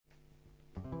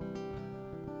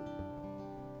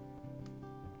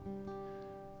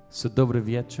So dobry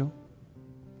wieczór.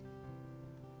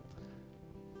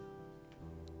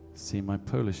 See, my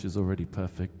Polish is already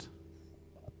perfect.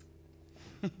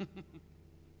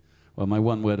 Well, my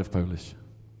one word of Polish.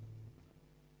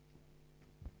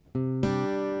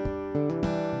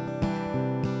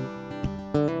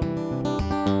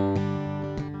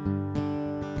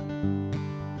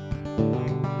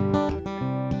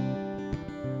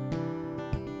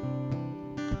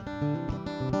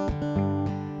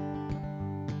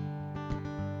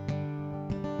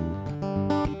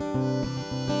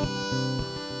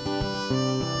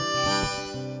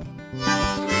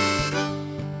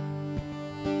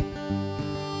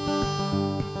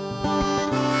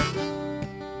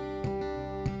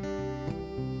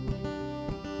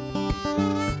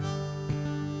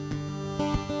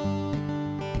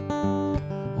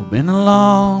 Been a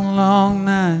long, long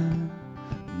night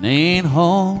and ain't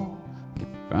home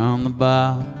from the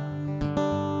bar.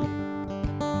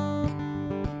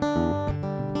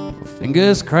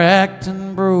 Fingers cracked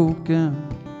and broken,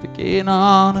 picking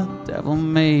on a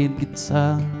devil-made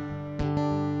guitar.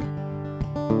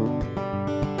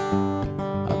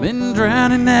 I've been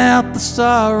drowning out the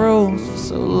sorrows for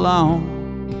so long,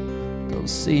 don't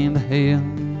seem to help.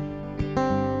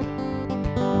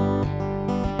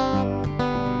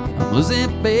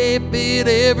 Losing faith in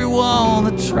everyone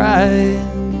that tried,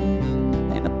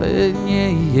 ain't a big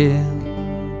yeah.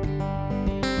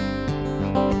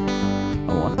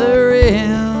 I wonder if,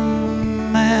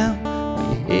 man,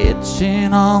 are you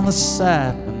hitching on the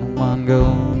side when the one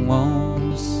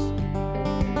goes?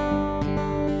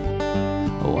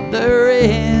 I wonder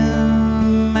if,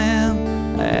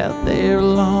 man, out there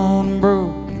alone and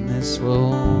broke in this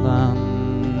world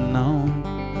unknown.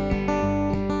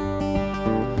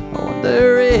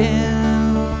 There is,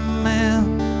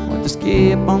 man, we'll just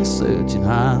keep on searching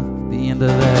high for the end of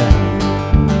that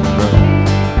road.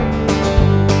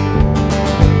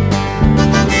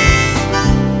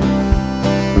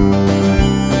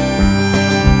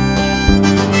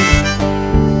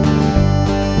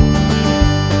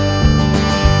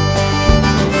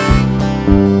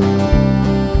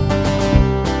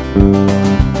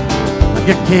 I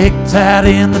get kicked out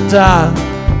in the dark,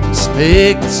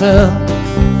 picked up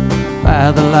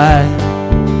by the light.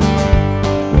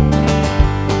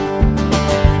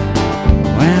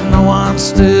 When no one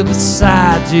stood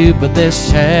beside you, but there's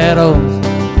shadows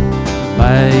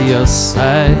by your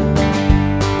side.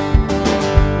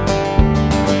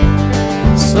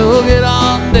 So get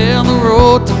on down the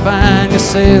road to find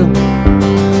yourself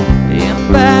in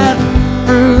Baton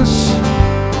Rouge,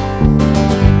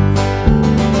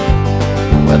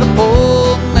 where the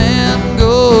poor man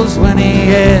goes when he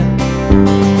has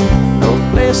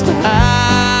place to hide.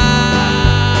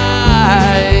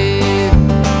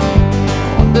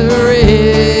 Wonder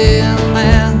if,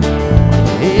 man,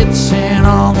 hitching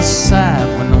on the side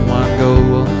when no one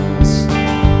goes.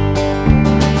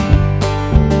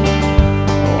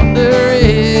 Wonder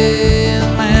if,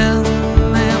 man,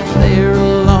 if they're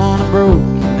alone and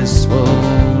broke in this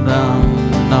world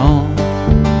unknown.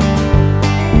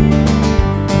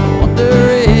 Wonder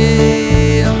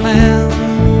if, man,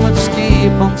 we'll just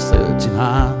keep on searching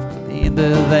hard for the end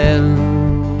of that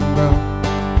road.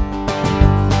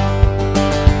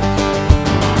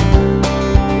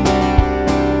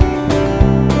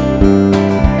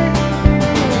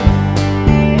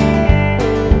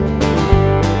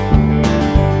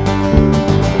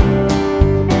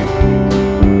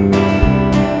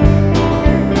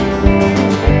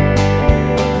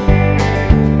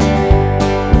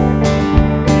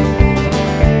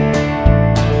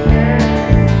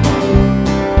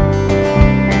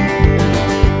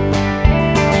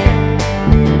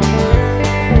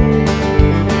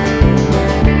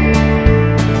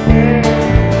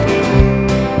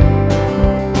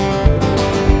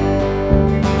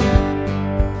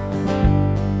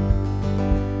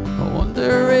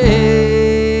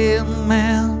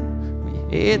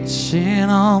 Hitching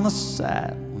on the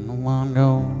side when no one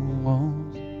goes.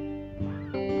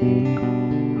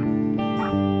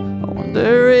 I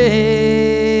wonder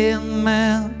if,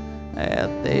 man,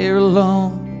 out there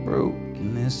alone, broke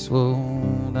in this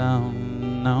world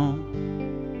unknown.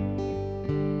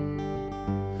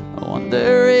 I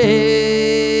wonder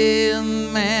if,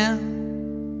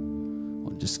 man,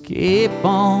 we'll just keep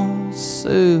on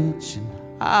searching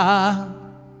hard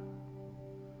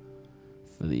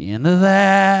for the end of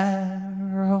that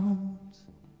road.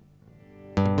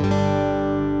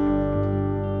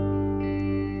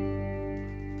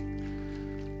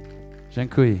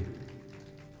 Dziękuję.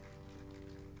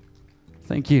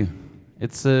 Thank you.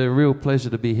 It's a real pleasure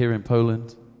to be here in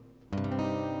Poland.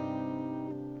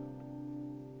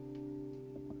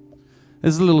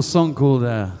 There's a little song called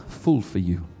Fool for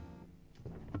You.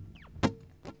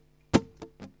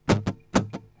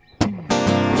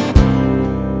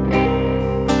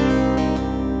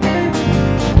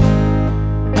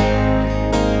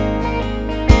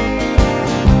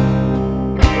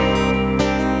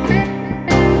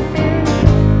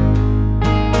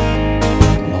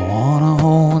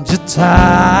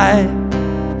 Tight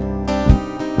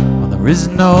when there is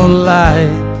no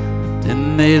light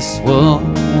in this world.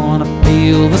 Wanna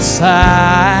feel the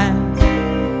signs,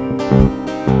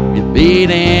 your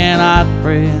beating heart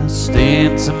pressed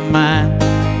into mine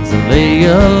as I lay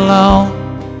alone.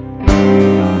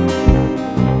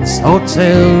 This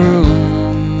hotel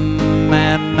room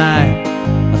at night,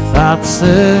 the thoughts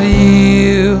of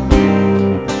you,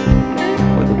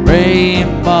 with the rain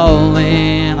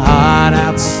falling hard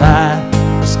outside.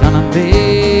 It's gonna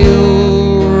be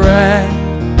alright.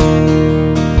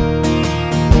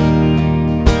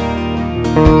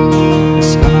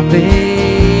 It's gonna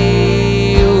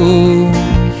be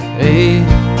okay.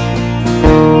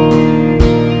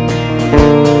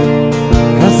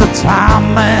 'Cause the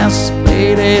time has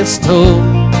paid its toll,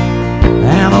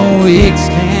 and the weeks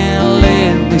can't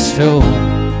let me show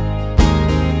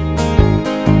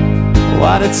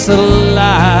what it's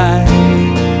like.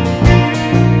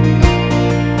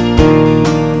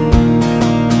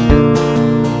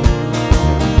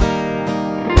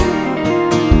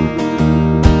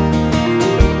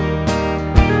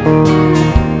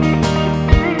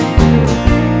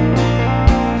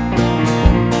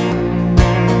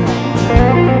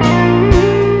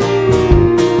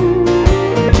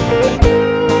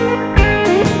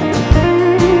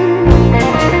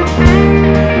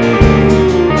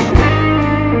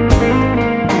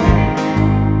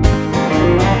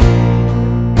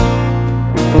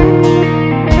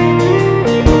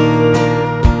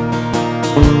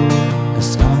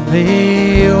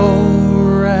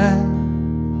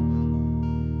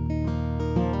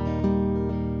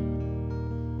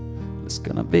 It's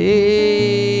gonna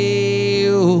be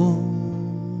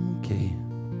okay.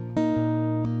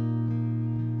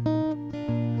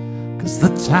 'Cause the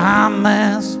time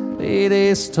has paid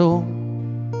its toll,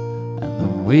 and the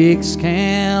weeks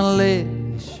can't let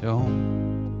me show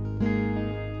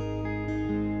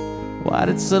what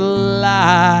it's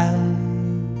like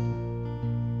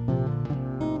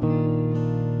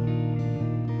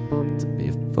to be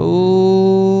a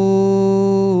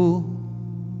fool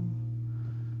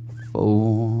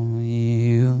for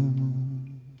you.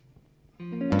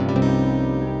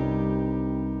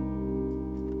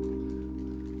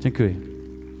 Dziękuję.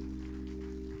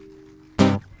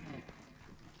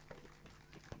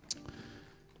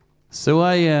 So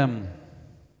I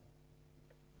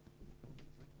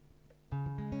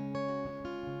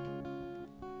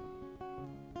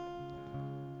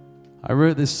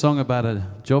wrote this song about a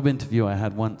job interview I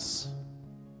had once.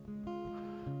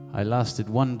 I lasted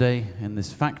one day in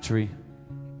this factory,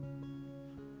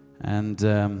 and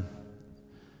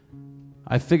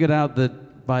I figured out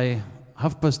that by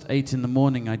 8:30 in the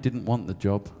morning I didn't want the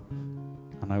job,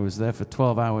 and I was there for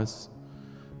 12 hours,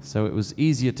 so it was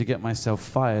easier to get myself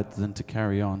fired than to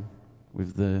carry on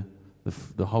with the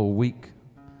whole week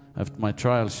of my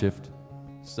trial shift.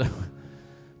 So,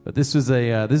 but this is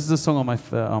a song on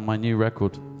my new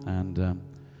record, and a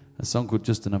song called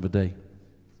Just Another Day.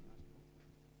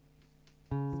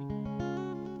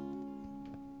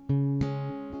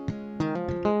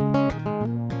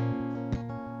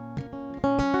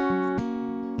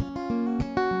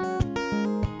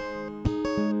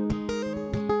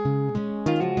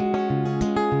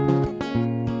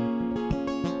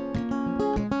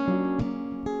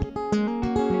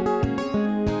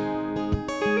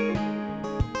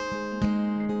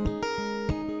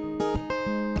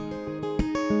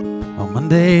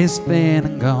 Monday's been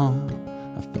and gone.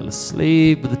 I fell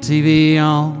asleep with the TV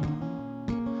on.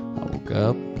 I woke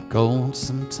up cold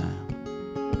sometime.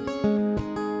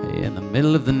 In the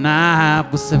middle of the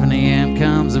night, when 7 a.m.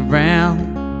 comes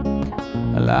around,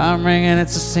 alarm ringing,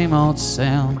 it's the same old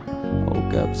sound.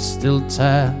 Woke up still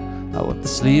tired. I wipe the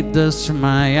sleep dust from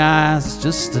my eyes. It's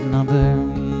just another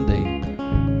day.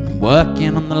 I'm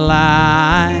working on the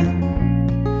line.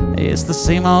 It's the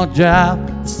same old job,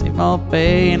 the same old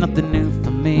pay, nothing new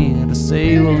for me to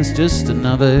say. Well, it's just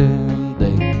another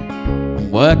day.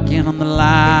 I'm working on the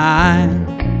line.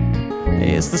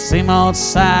 It's the same old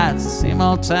sights, the same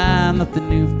old time, nothing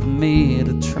new for me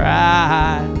to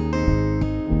try.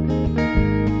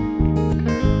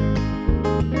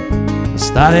 I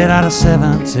started out at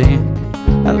 17,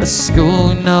 I left school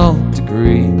with no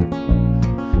degree.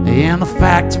 In the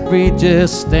factory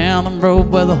just down the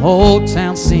road where the whole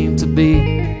town seemed to be.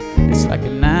 It's like a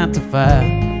 9 to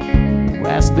 5. Your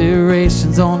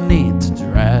aspirations don't need to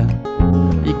drive.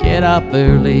 You get up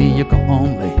early, you go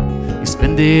home late. You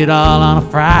spend it all on a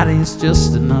Friday, it's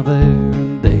just another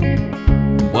day.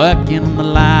 Working on the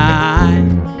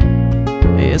line,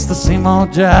 it's the same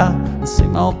old job, the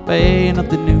same old pay,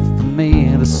 nothing new for me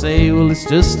to say. Well, it's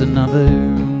just another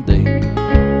day.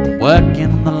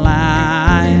 Working on the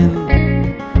line,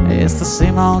 it's the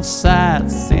same old sight, the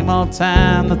same old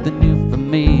time, nothing new for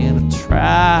me to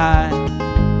try.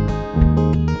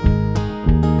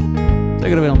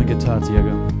 Take it away on the guitar,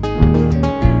 Tiago.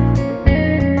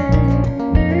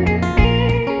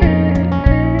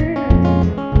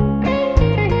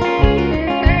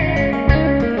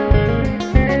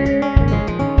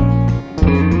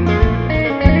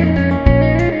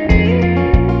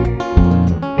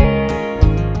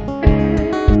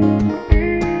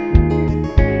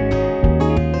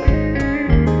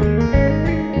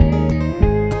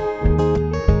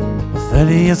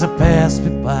 Years have passed me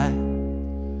by,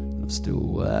 and I'm still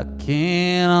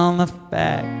working on the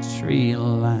factory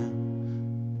line.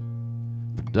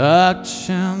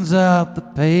 Production's up, the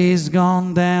pay's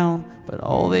gone down, but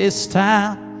all this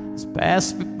time has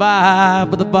passed me by.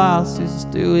 But the boss is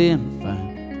doing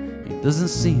fine, he doesn't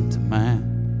seem to mind.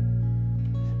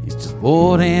 He's just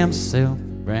bought himself a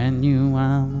brand new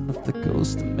island off the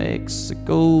coast of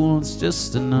Mexico. It's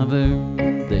just another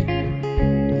day.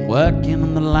 Working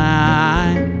on the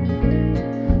line,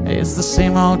 it's the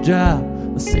same old job,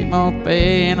 the same old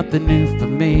pay, nothing new for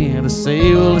me to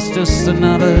say. Well, it's just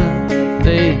another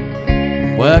day.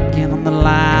 Working on the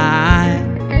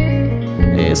line,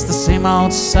 it's the same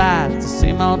old sight, the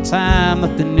same old time,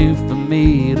 nothing new for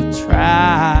me to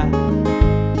try.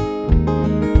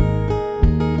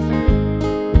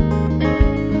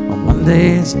 Well,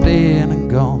 Monday's been and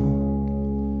gone,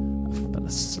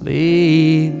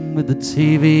 sleep with the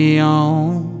TV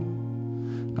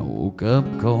on. I woke up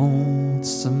cold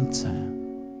sometime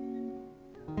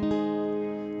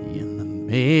in the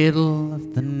middle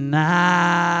of the night.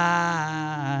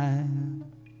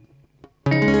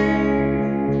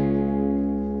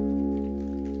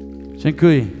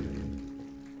 Dziękuję.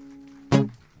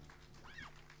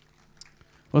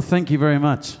 Well, thank you very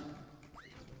much.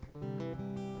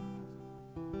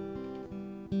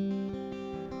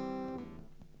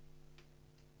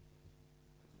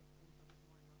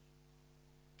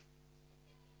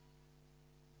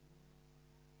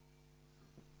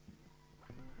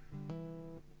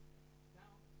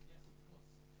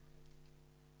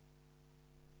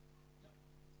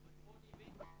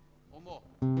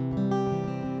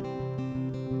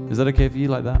 Is that okay for you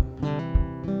like that?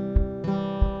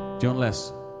 Do you want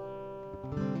less?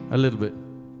 A little bit.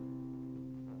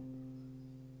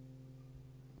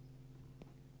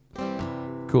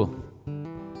 Cool.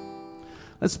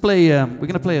 Let's play, we're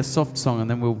going to play a soft song and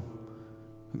then we're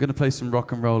going to play some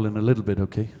rock and roll in a little bit,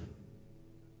 okay?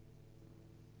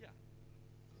 Yeah.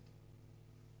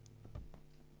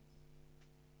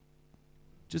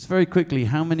 Just very quickly,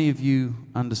 how many of you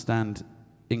understand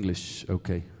English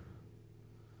okay?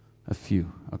 A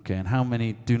few, okay. And how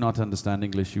many do not understand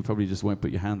English? You probably just won't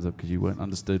put your hands up because you won't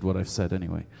understood what I've said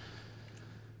anyway.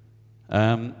 So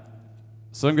I'm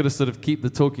going to sort of keep the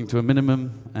talking to a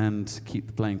minimum and keep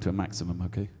the playing to a maximum,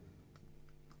 okay?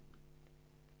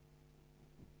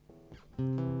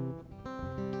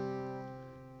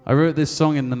 I wrote this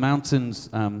song in the mountains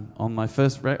on my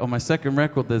second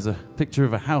record. There's a picture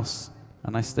of a house,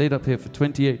 and I stayed up here for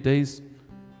 28 days,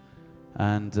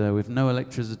 and with no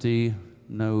electricity,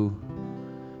 no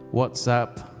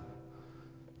WhatsApp,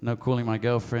 no calling my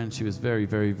girlfriend. She was very,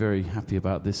 very, very happy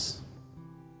about this,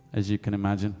 as you can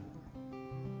imagine.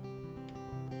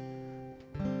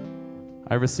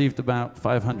 I received about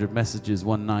 500 messages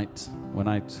one night when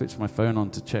I switched my phone on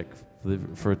to check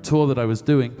for a tour that I was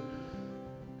doing,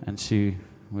 and she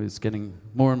was getting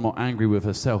more and more angry with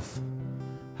herself,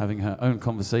 having her own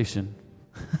conversation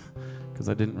because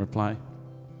I didn't reply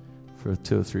for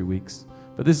 2 or 3 weeks.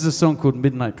 But this is a song called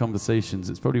Midnight Conversations.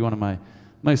 It's probably one of my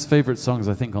most favorite songs,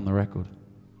 I think, on the record.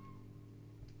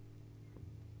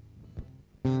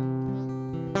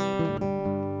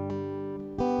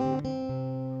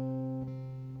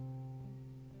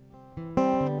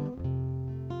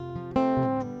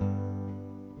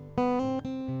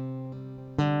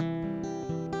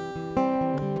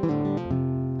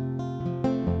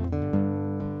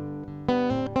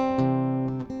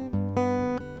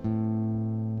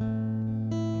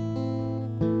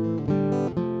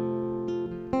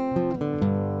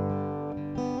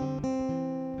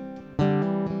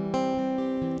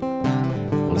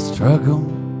 Struggle.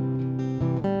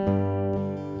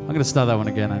 I'm going to start that one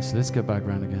again, actually. Let's go back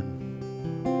around again.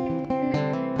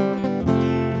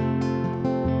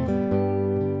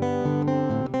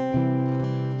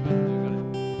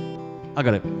 I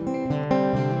got it.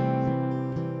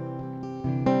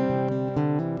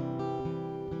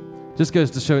 Just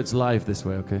goes to show it's live this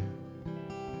way, okay?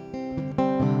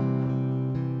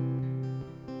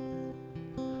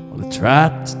 Well, I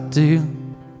tried to do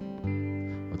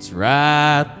what's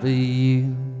right for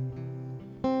you,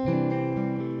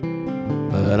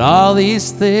 but all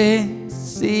these things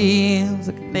seems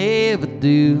I could never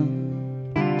do.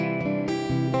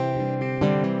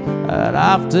 I'd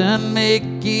often make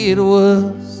it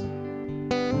worse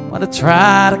when I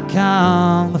try to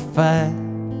calm the fight.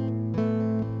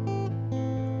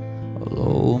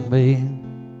 Oh, babe,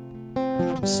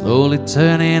 I'm slowly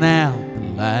turning out the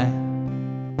light.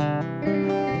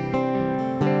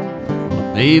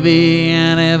 Well, maybe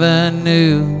I never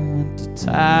knew to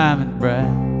time it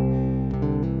bright,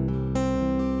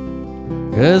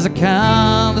 'cause the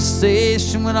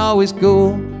conversation would always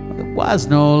go, there was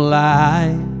no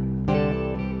lie.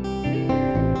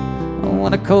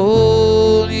 When I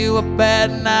call you up at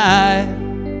night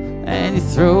and you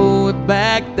throw it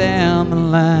back down the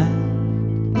line.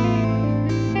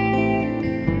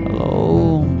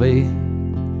 Oh, babe,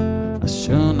 I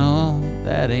sure know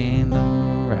that ain't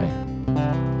right.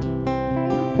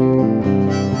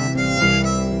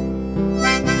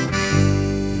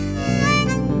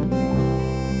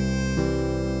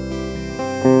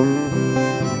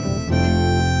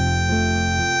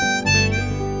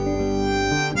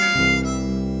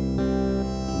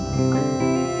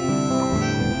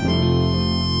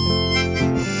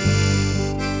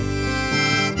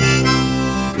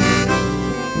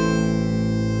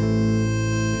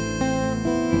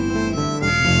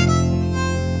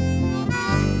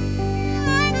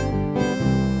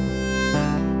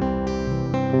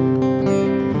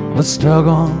 I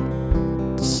struggle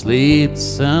to sleep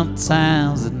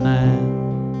sometimes at night,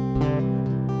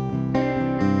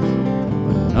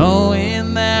 but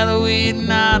knowing that we'd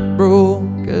not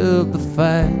broke up the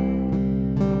fight.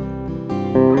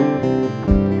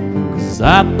 'Cause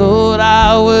I thought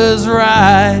I was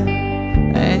right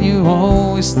and you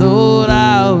always thought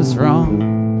I was wrong.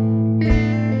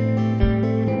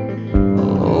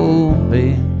 Oh,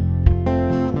 babe,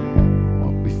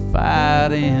 what we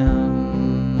fighting?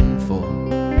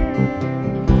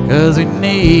 'Cause we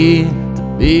need to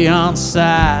be on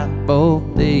side both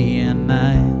day and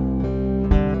night.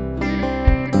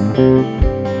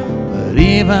 But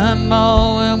even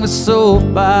more when we're so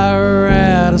far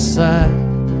out of sight.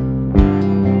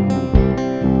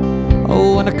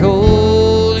 Oh, when I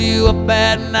call you up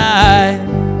at night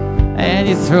and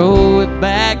you throw it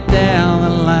back down the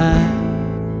line.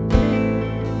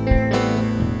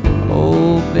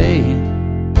 Oh, babe,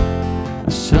 I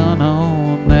sure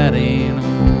know that ain't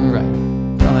right.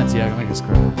 Tell that to you, I can make us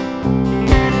cry.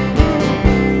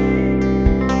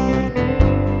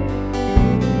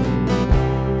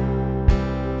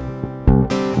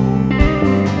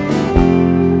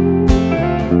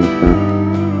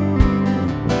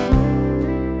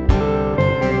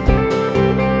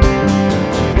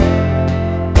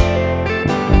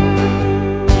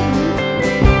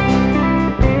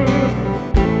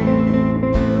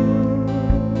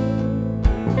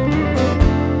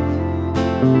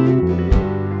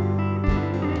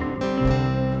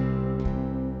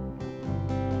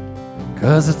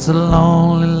 Cause it's a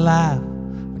lonely life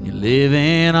when you're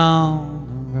living on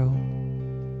the road.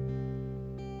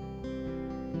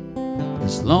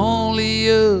 It's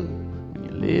lonelier when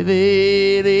you're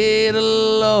living it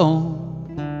alone.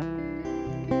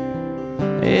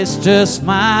 It's just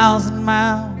miles and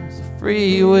miles of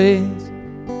freeways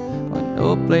with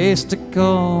no place to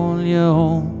call your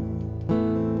home.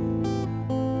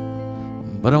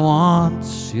 But I want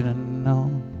you to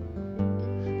know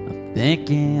I'm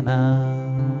thinking of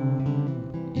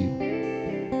you.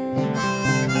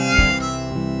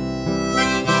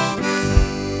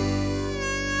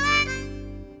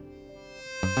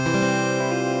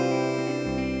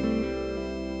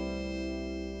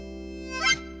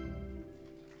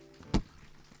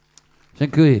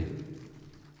 Dziękuję.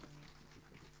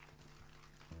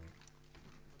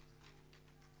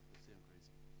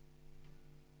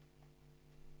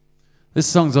 This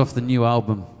song's off the new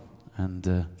album,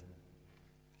 and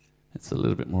it's a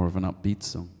little bit more of an upbeat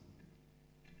song.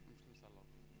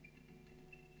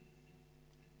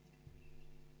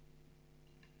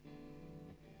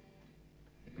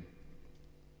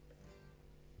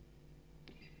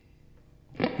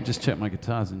 I just check my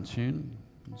guitar's in tune.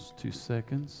 Just 2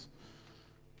 seconds.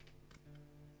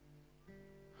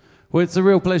 Well, it's a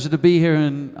real pleasure to be here,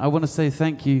 and I want to say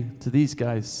thank you to these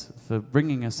guys for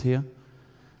bringing us here,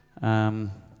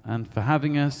 and for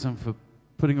having us, and for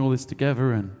putting all this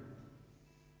together. And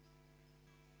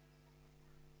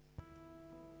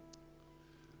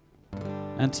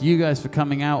And to you guys for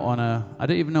coming out on a, I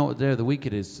don't even know what day of the week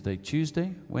it is today.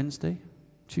 Tuesday? Wednesday?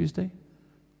 Tuesday?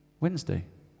 Wednesday.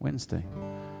 Wednesday.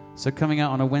 So coming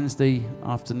out on a Wednesday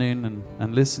afternoon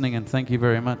and listening, and thank you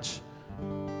very much.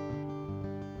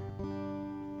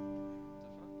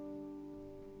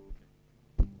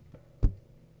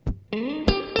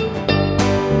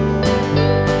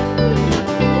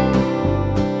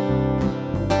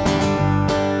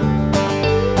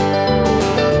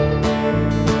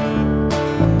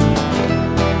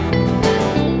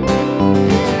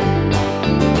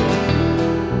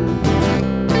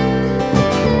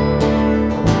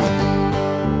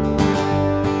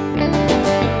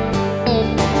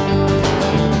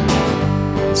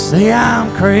 Say I'm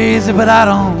crazy, but I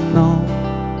don't know.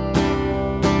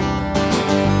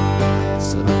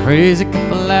 Said I'm crazy a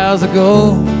couple hours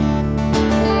ago,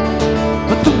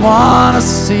 but the one I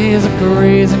see is a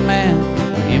crazy man.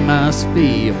 He must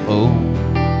be a fool.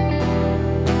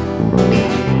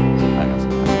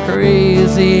 I'm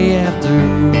crazy after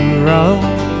all.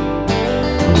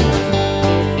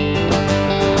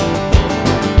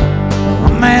 I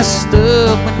messed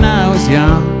up when I was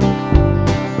young,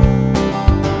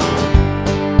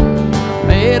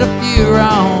 made a few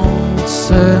wrong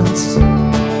turns,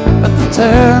 but the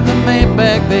turn I made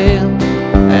back then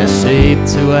has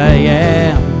shaped who I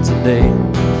am today.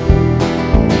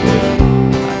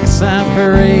 I guess I'm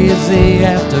crazy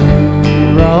after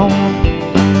all. I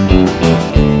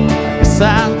guess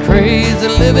I'm crazy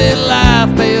living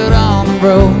life built on the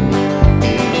road.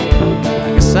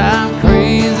 I guess I'm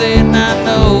crazy not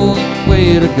knowing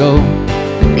where to go.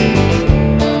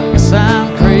 I guess I'm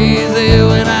crazy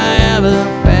when I haven't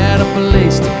found a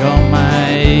place to call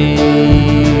my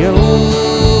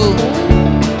own.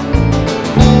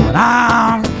 But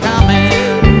I'm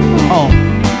coming home.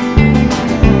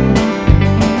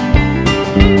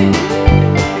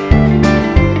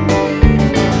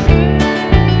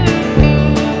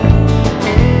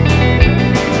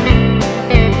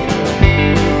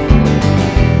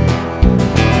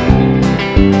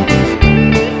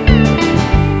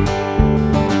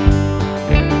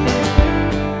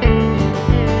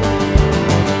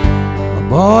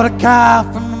 Bought a car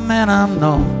from a man I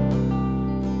know.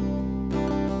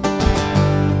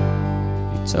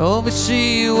 He told me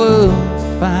she was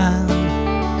fine.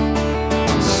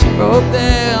 She broke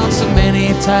down so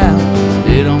many times,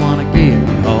 didn't want to get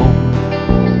me home.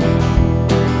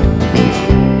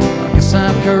 I guess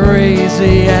I'm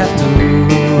crazy after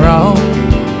all.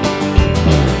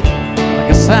 I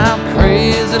guess I'm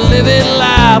crazy living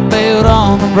life built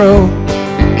on the road.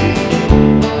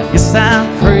 I guess I'm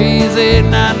crazy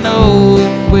not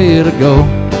knowing where to go.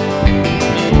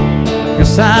 I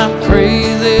guess I'm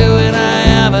crazy when I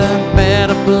haven't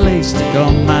found a place to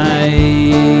call my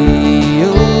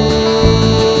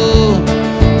own.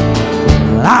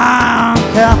 But I'm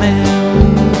coming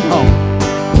home.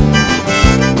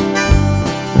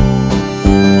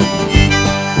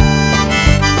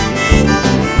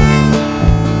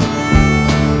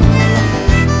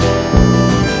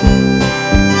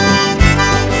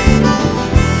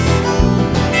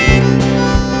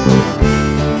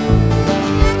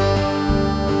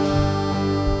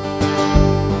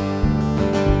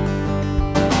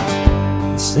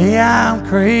 Say I'm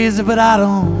crazy, but I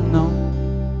don't know.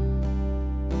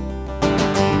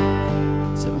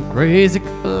 Said I'm crazy a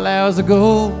couple hours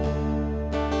ago,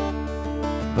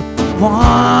 but the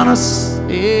one I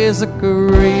see is a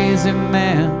crazy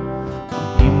man.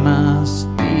 He must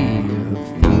be a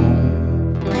fool.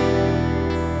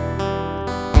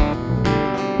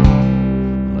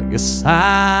 Well, I guess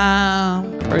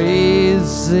I'm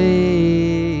crazy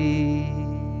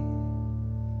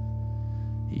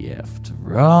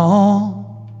after all.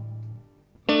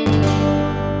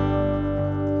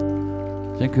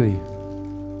 Dziękuję.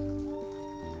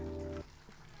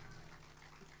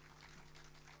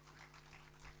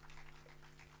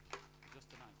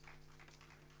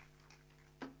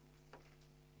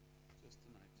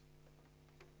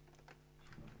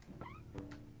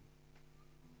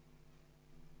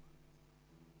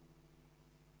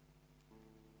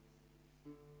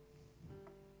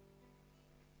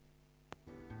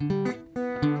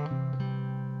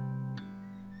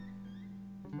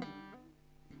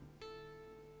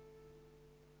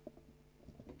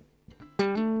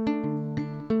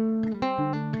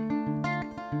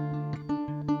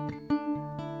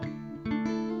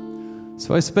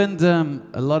 So I spend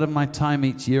a lot of my time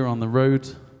each year on the road.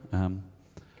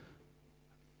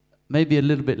 Maybe a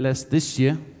little bit less this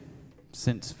year,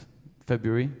 since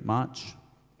February, March.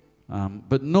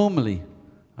 But normally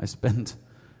I spend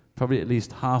probably at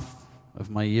least half of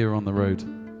my year on the road.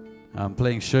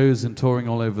 playing shows and touring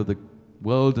all over the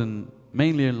world, and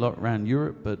mainly a lot around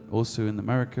Europe, but also in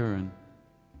America and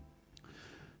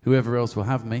whoever else will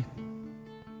have me.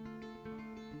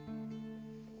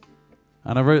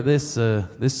 And I wrote this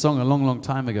song a long, long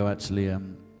time ago, actually,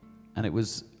 and it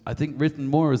was, I think, written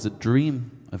more as a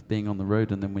dream of being on the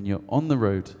road, and then when you're on the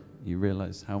road, you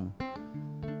realize how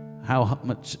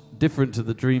much different to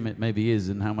the dream it maybe is,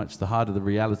 and how much the harder the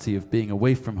reality of being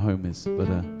away from home is. But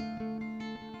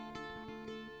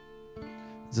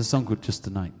there's a song called Just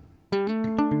Tonight.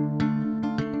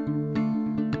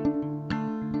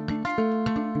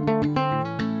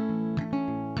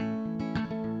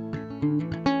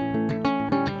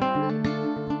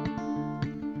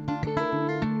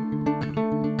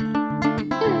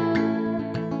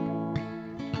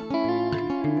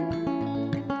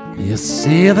 You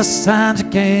see the signs, you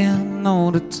can't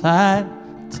know the tide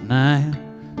tonight.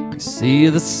 You see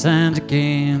the signs, you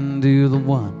can't do the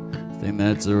one thing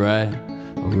that's right.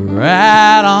 We're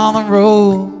right on the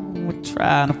road, we're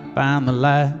trying to find the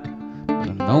light, but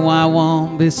I know I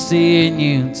won't be seeing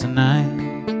you tonight.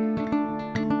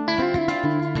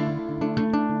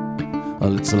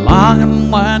 Well, it's a long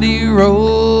and windy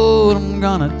road, I'm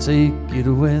gonna take you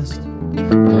to west,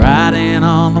 riding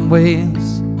on the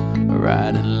waves,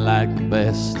 riding like the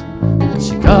best.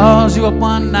 She calls you up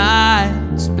one night,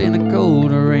 it's been a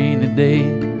cold or rainy day,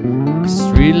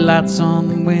 street lights on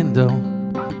the window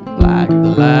like the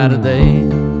light of day.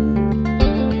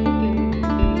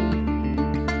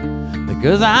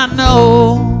 Because I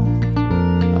know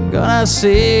I'm gonna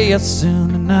see you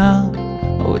soon enough.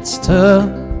 Oh, it's tough,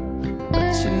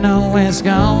 but you know it's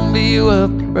gonna be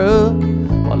worth the road.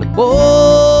 Well, it won't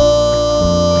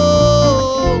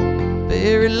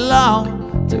very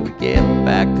long till we get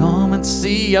back home and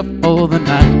see you for the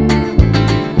night.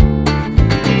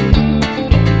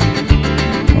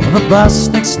 The bus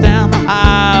sneaks down the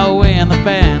highway and the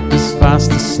band is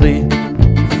fast asleep.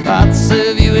 Thoughts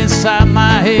of you inside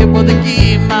my head, well, they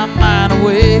keep my mind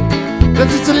awake.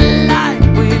 'Cause it's a life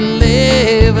we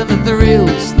live and the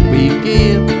thrills that we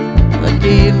give that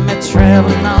keep me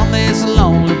traveling on this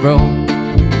lonely road.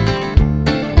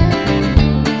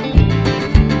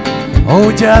 Oh,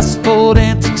 we just pulled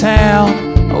into town.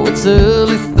 Oh, it's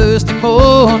early Thursday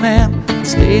morning.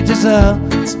 Stage is up,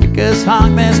 speakers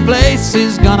hung, this place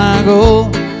is gonna go.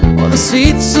 Well, the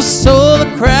seats are so, the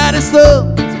crowd is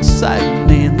low, it's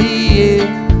excitement in the air,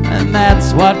 and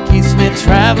that's what keeps me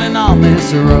traveling on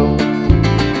this road.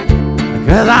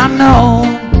 Because I know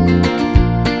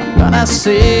I'm gonna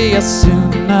see you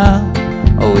soon enough.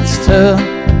 Oh, it's tough,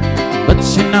 but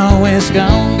you know it's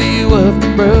gonna be worth the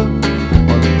road.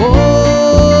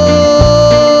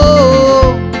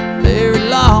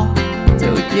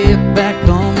 Get back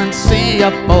home and see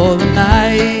you for the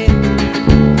night.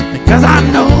 Because I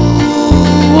know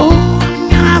I'm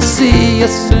gonna see you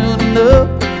soon enough.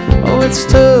 Oh, it's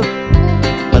tough,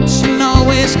 but you know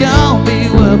it's gonna be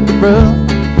worth the road.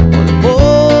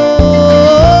 Oh,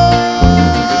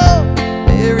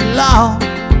 very long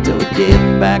till we get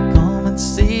back home and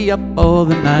see you for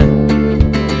the night.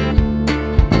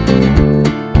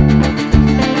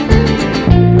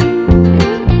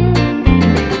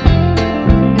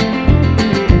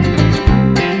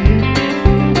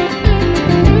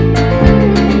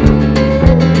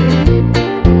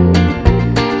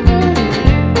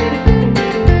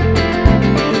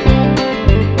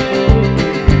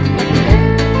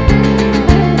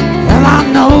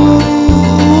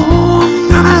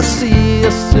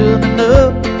 Soon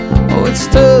enough, oh, it's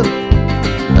tough,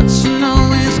 but you know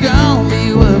it's gonna be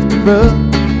worth the road.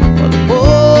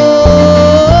 Well,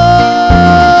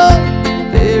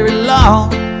 very long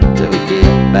till we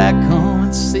get back home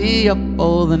and see you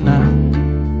for the night.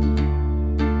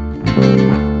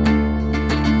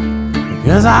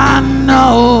 Because I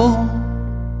know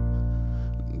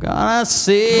I'm gonna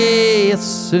see you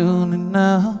soon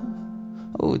enough.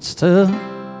 Oh, it's tough,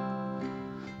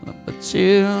 but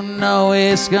you know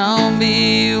it's gonna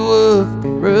be worth the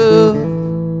road.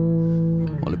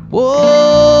 Well, it won't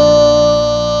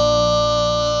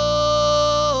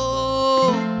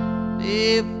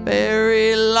be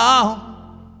very long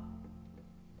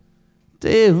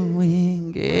till we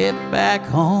get back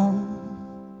home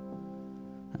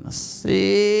and I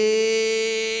see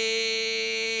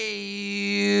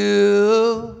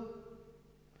you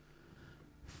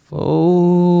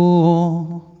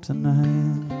for tonight.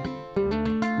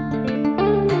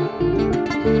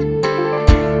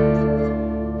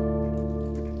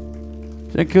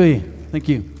 Dziękuję. Thank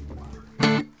you.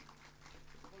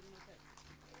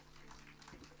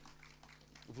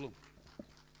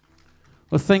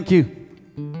 Well, thank you.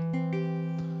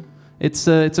 It's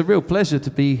a real pleasure to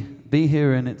be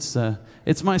here, and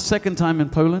it's my second time in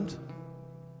Poland.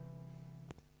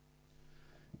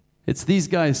 It's these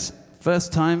guys'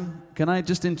 first time. Can I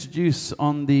just introduce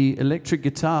on the electric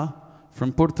guitar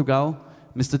from Portugal,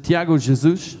 Mr. Tiago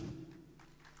Jesus.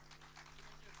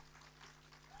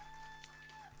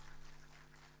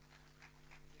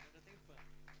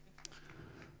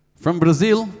 From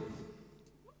Brazil.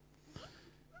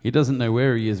 He doesn't know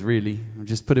where he is really. We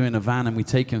just put him in a van and we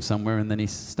take him somewhere, and then he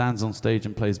stands on stage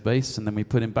and plays bass, and then we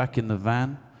put him back in the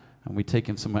van and we take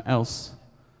him somewhere else.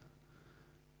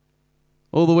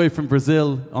 All the way from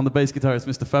Brazil on the bass guitar is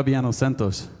Mr. Fabiano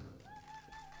Santos.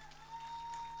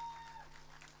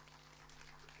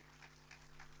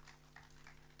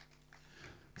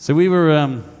 So we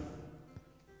were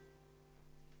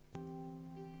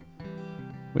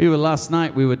last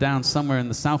night, we were down somewhere in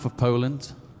the south of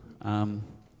Poland,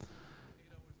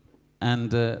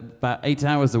 and about 8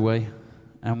 hours away,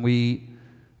 and we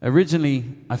originally,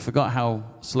 I forgot how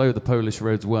slow the Polish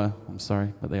roads were, I'm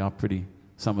sorry, but they are pretty,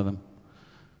 some of them.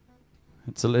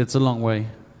 It's a long way,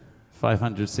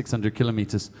 500, 600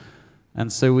 kilometers,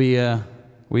 and so we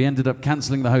ended up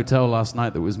canceling the hotel last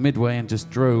night that was midway and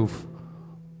just drove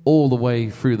all the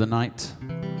way through the night,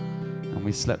 and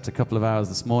we slept a couple of hours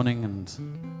this morning, and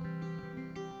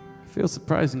I feel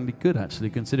surprisingly good actually,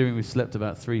 considering we slept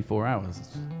about 3-4 hours.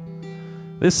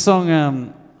 This song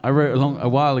I wrote a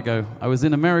while ago. I was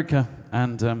in America,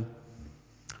 and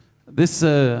this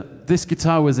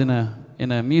guitar was in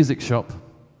a music shop,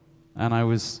 and I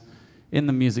was in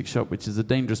the music shop, which is a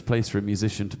dangerous place for a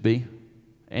musician to be.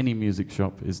 Any music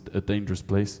shop is a dangerous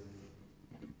place.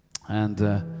 And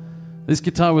this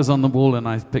guitar was on the wall, and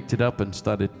I picked it up and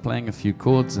started playing a few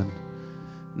chords, and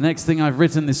next thing, I've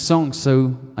written this song,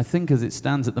 so I think as it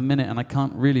stands at the minute, and I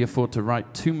can't really afford to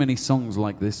write too many songs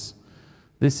like this,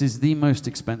 this is the most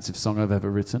expensive song I've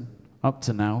ever written, up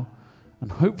to now,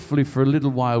 and hopefully for a little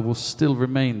while will still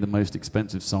remain the most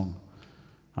expensive song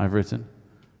I've written.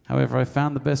 However, I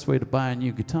found the best way to buy a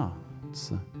new guitar.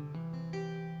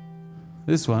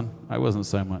 This one, I wasn't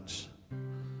so much.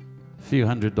 A few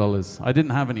 $100s. I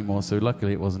didn't have any more, so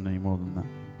luckily it wasn't any more than that.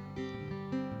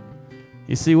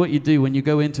 You see, what you do when you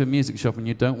go into a music shop and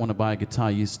you don't want to buy a guitar,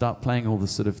 you start playing all the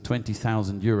sort of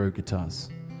 20,000 euro guitars,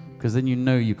 because then you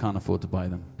know you can't afford to buy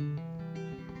them.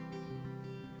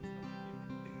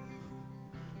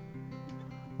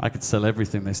 I could sell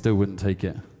everything, they still wouldn't take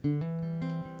it.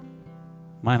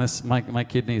 My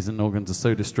kidneys and organs are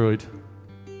so destroyed.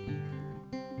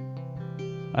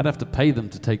 I'd have to pay them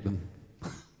to take them.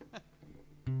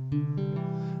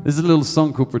 There's a little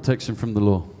song called Protection from the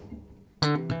Law.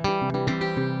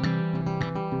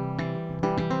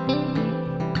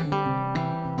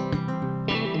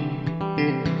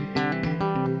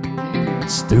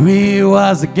 Stewie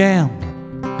was a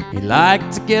gambler, he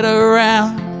liked to get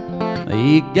around.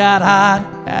 He got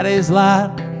hot, had his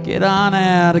lot, get on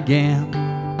out again.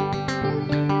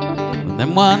 And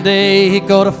then one day he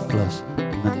got a flush,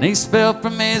 and the ace fell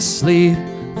from his sleeve,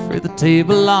 threw the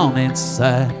table on its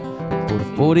side, put a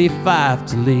 45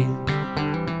 to lead.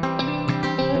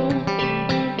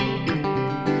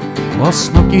 Well,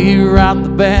 Smokey robbed the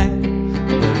bank,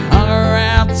 but he hung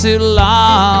around too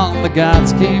long. The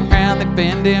gods came round, they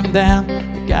pinned him down,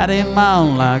 they got him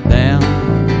on lockdown.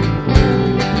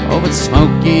 Oh, but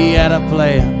Smokey had a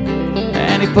plan,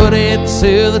 and he put it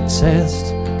to the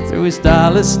test. Threw his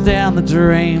dollars down the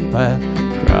drain pipe,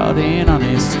 crawled in on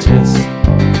his chest.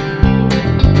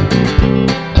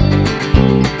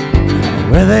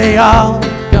 Where they all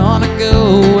gonna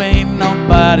go, ain't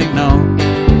nobody know.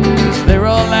 'Cause they're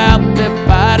all out there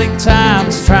fighting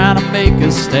times, trying to make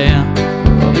a stand.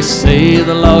 Well, they say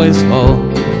the law is for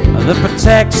the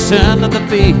protection of the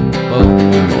people.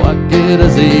 What good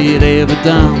has it ever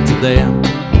done to them?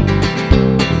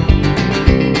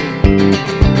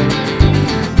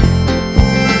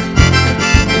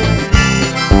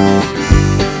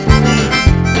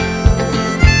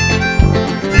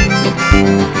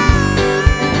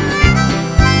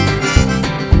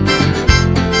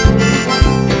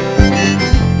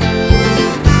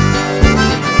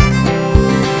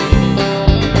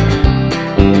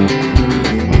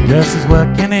 Just as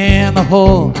working in the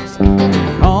halls,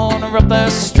 corner up the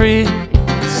street.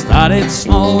 Started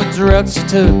small with drugs she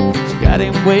took, she got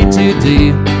him way too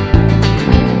deep.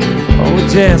 Oh,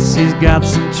 Jesse's got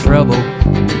some trouble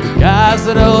with the guys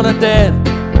that own her dead,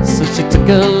 so she took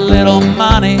a little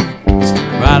money,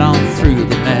 right on through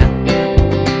the net.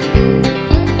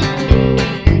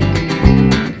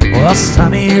 Well,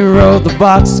 Sonny rode the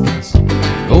boxcars,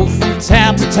 go from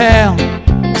town to town,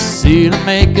 see to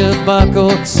make a buck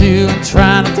or two and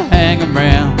try not to hang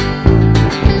around.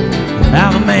 Now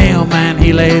the mailman,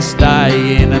 he lays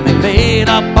dying, and they laid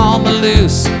up on the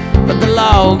loose. But the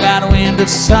law got wind of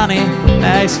Sonny,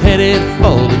 now he's headed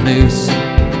for the noose.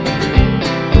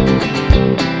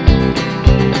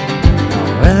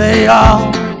 Where they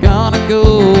all gonna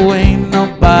go, ain't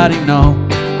nobody know.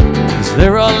 'Cause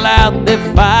they're all out there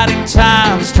fighting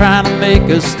times, trying to make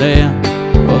us stand.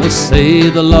 Well, they say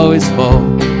the law is for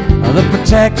the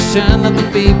protection of the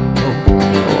people.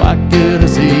 Oh, what good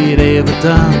has it ever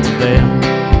done to them?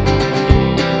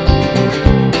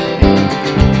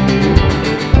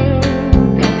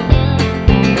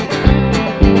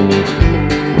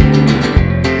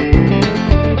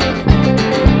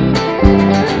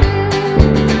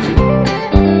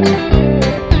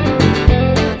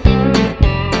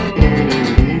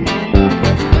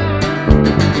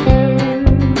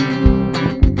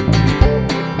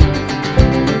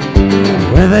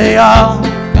 Where they all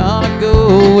gonna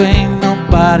go, ain't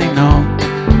nobody know.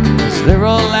 'Cause they're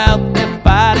all out there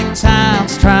fighting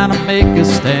times, trying to make us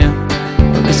stand.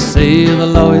 Well, they say the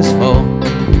law is for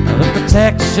the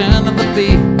protection of the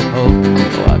people.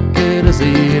 What good has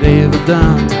it ever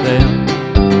done to them?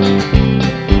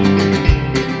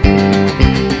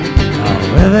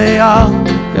 Where they all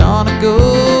gonna go,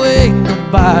 ain't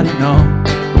nobody know.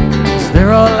 'Cause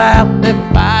they're all out there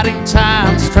fighting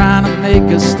times, trying to make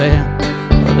us stand.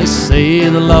 Well, they say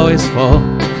the law is for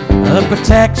the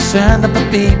protection of the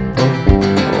people.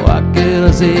 What good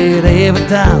has it ever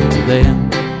done to them?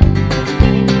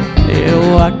 Yeah,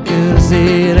 what good has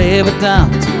it ever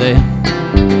done to them?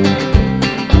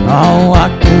 Oh,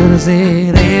 what good has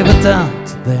it ever done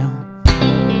to them?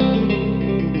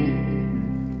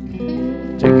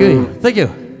 Dziękuję. Thank you.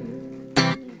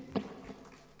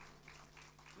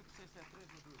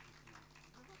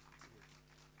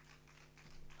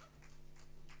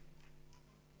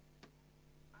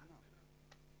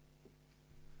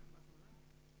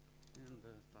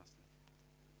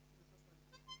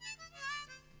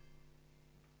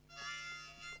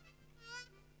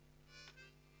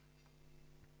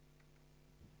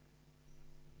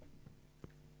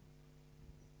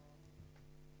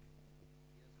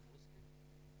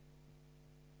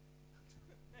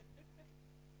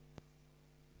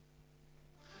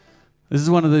 This is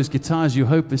one of those guitars you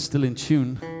hope is still in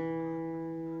tune.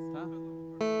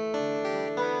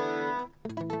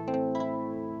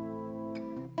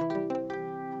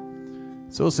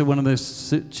 It's also one of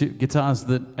those guitars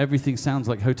that everything sounds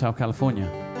like Hotel California.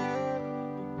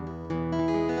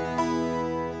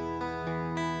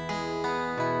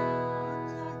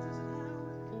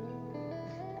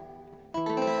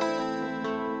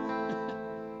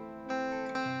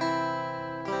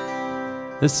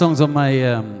 This song's on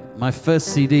my my first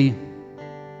CD.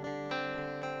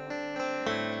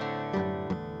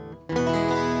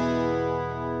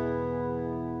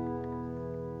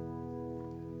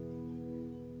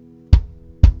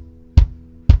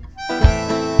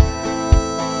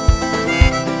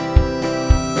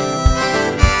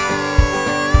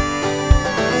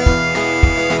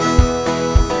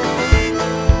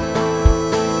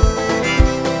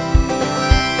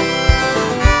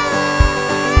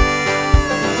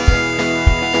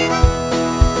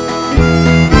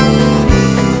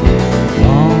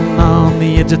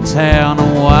 To town, a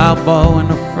wild boy and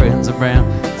her friends around.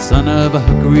 Son of a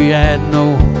hooker, he had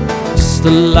no, just a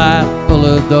life full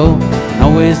of dough. And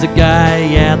always the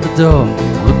guy at the door,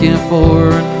 looking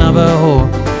for another whore.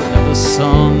 Never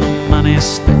saw the money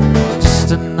spent,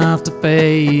 just enough to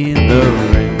pay the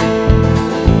rent.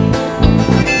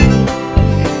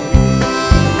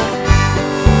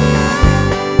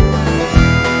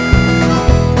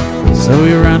 So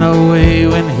he ran away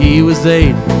when he was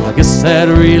 8. I guess that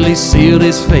really sealed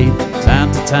his fate. Time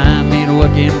to time he'd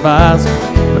work in bars,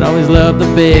 but always loved the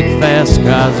big fast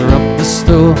cars. Or up the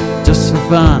store just for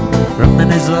fun. From then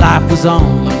his life was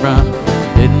on the run.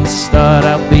 Didn't start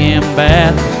out being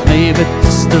bad, maybe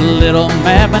just a little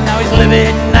mad, but now he's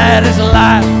living at his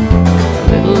life,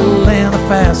 a little in the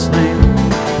fast lane,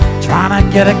 trying to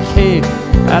get a kick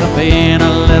out of being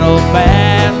a little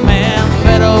bad man.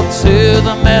 Pedal to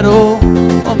the metal,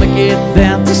 or make it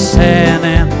down to San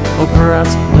and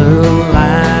across the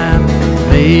line.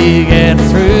 They get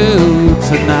through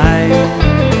tonight.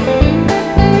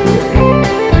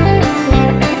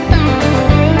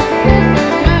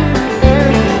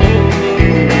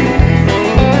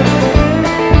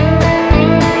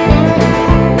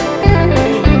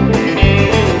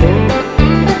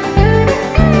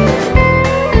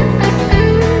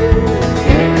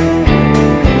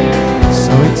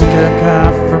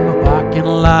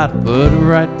 Put it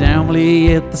right down, we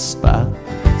hit the spot.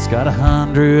 It's got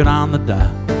 100 on the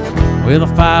dot. with a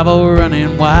 5-0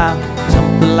 running wild.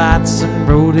 Jumped the lights and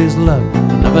rode his luck.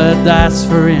 Another dice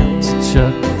for him to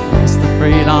chuck. Raced the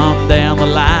freight on down the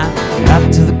line.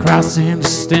 Got to the crossing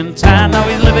just in time. Now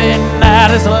he's living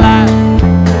out his life, a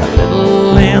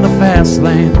little in the fast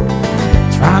lane,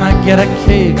 trying to get a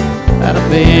kick out of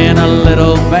being a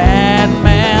little bad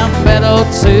man. Pedal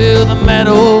to the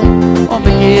metal, won't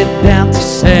make it down to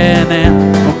San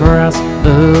and across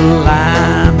the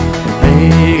line.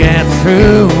 They get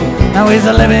through. Now he's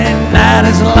living out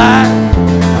his life, a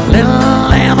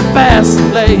little in the fast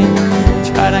lane,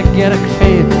 trying to get a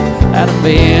kick out of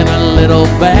being a little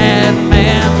bad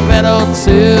man. Pedal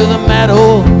to the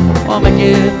metal, won't make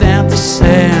it down to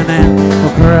San and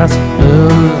across the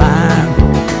line.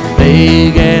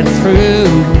 They get through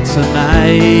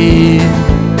tonight.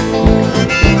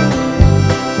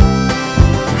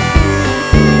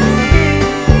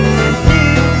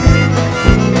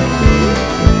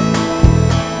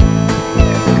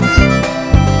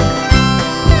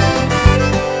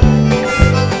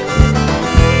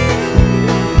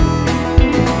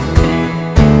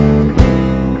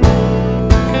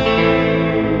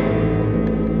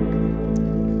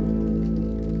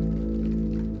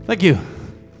 Thank you.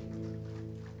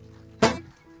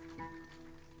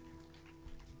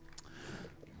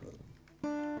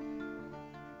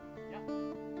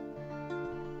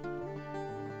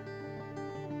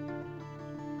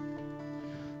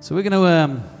 So we're going to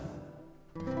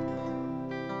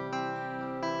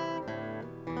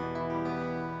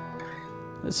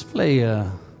let's play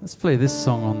this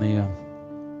song on the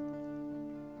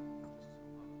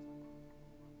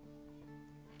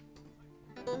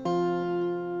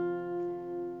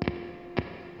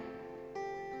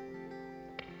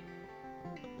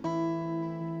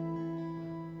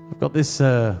I've got this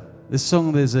song.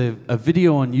 There's a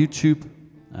video on YouTube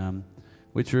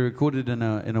which we recorded in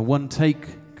a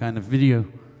one-take kind of video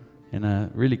in a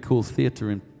really cool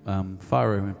theatre in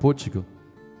Faro in Portugal.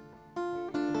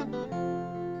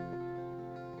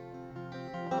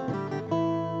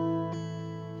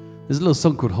 There's a little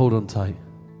song called Hold On Tight.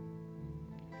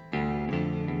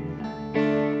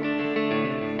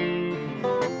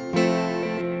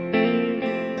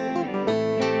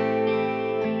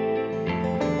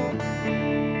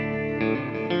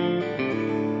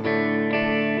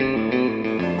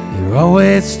 You're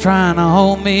always trying to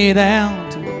hold me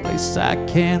down to a place I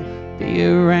can't be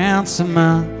around so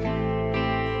much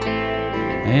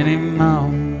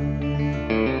anymore.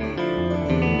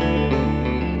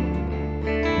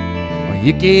 Well,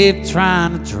 you keep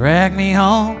trying to drag me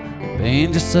home,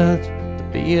 pain just such to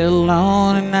be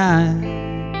alone at night.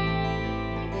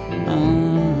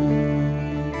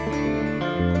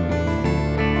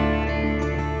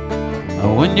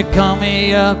 When you call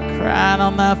me up crying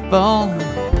on that phone,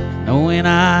 knowing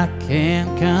I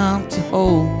can't come to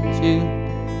hold you,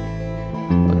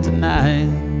 but tonight,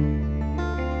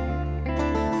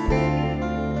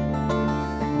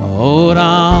 hold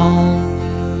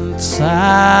on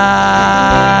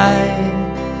tight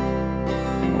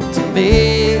to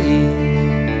me.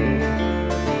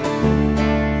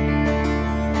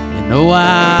 You know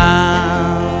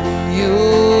I'm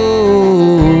yours,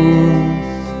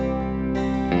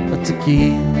 but to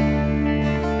keep.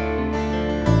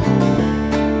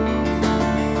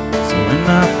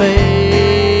 My faith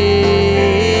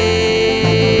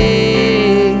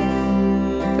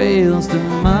fails too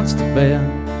much to bear,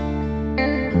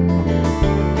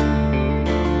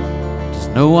 just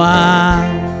know I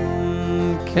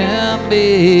can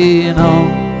be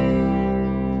home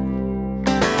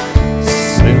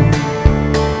soon.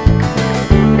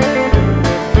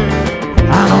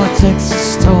 I know it takes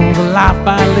its toll, the life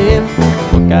I live, the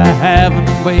work I have, and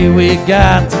the way we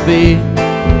got to be.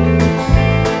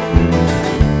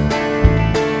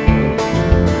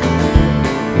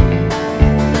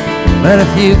 But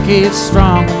if you keep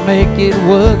strong and make it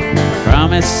work,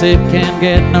 promise it can't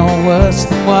get no worse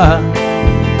than what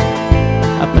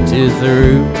I put you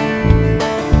through.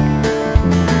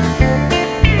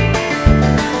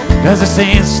 'Cause it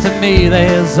seems to me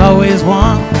there's always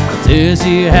one that tells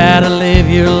you how to live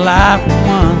your life, and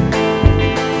one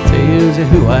tells you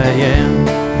who I am.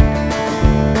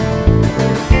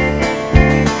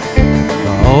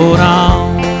 Hold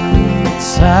on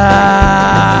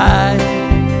tight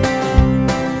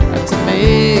to me.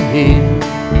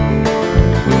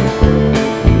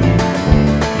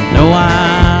 You know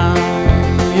I'm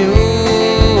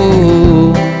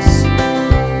yours,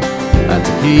 not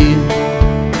to keep.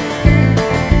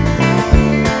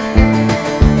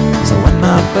 So when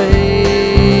my pain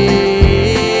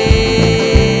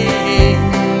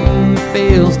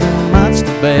feels too much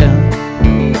to bear,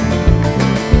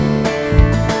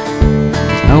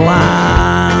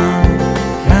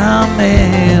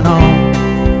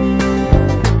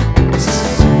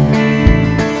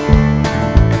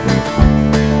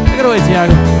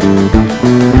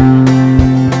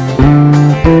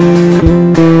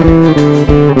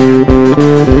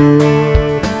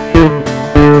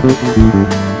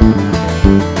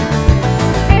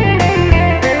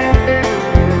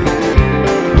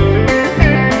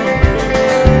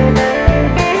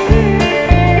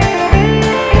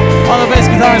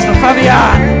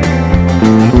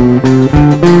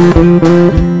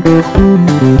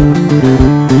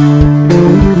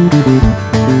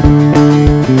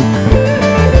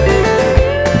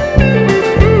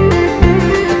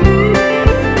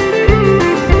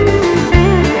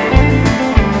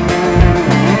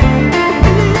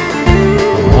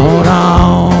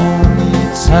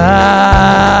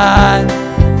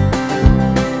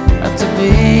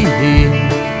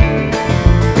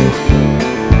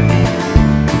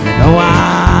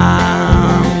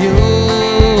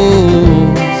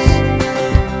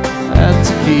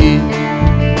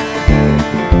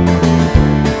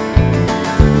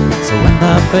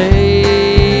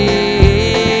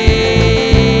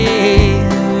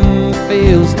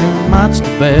 much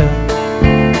to bear.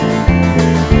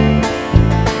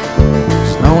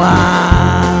 Just know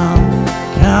I'm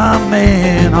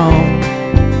coming home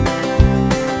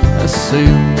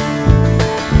soon.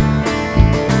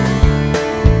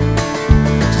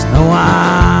 Just know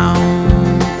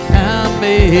I'm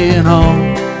coming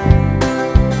home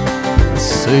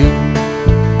soon.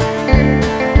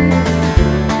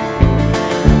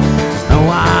 Just know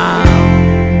I'm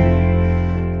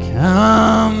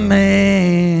coming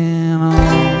home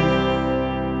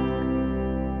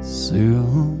soon.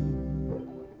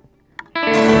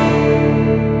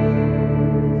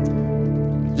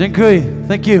 Dziękuję.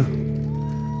 Thank you.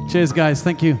 Cheers, guys.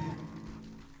 Thank you.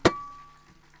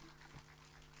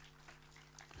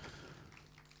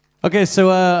 Okay,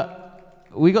 so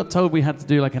we got told we had to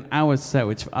do like an hour set,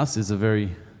 which for us is a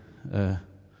very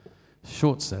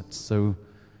short set. So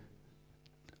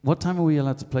what time are we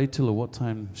allowed to play till, or what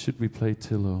time should we play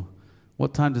till, or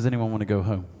what time does anyone want to go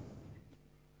home?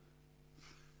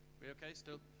 We okay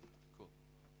still? Cool.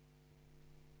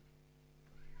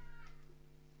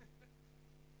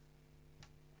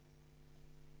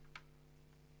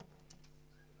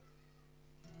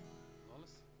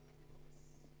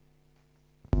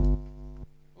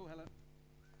 Oh, hello.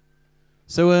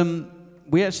 So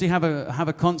we actually have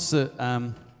a concert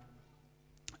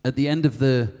at the end of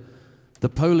the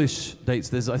Polish dates.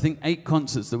 There's, I think, 8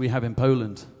 concerts that we have in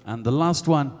Poland, and the last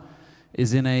one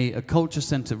is in a culture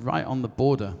center right on the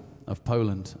border of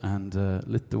Poland and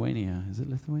Lithuania. Is it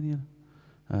Lithuania?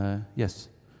 Yes.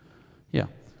 Yeah.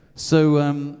 So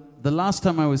the last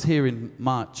time I was here in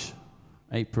March,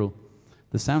 April,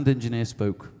 the sound engineer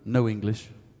spoke no English,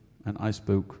 and I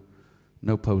spoke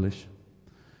no Polish.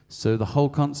 So the whole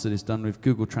concert is done with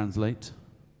Google Translate.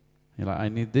 You're like, I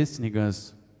need this, and he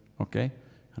goes, okay.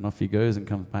 And off he goes and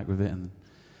comes back with it. And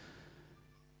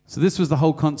so this was the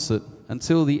whole concert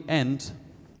until the end,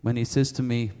 when he says to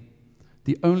me,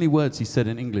 the only words he said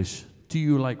in English, do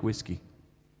you like whiskey?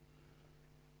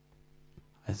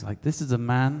 I was like, this is a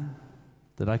man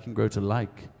that I can grow to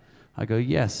like. I go,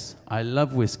 yes, I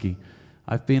love whiskey.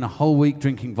 I've been a whole week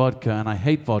drinking vodka and I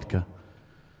hate vodka.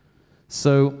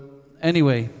 So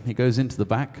anyway, he goes into the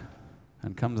back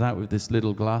and comes out with this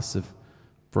little glass of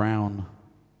brown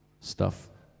stuff.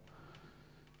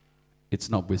 It's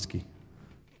not whiskey,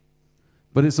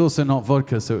 but it's also not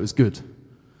vodka, so it was good.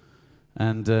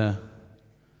 And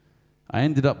I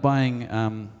ended up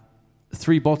buying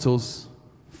 3 bottles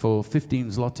for 15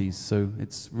 zlotys, so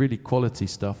it's really quality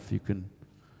stuff.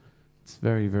 It's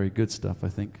very, very good stuff, I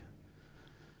think.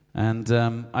 And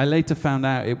I later found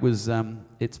out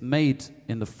it's made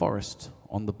in the forest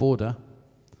on the border,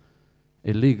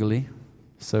 illegally,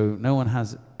 so no one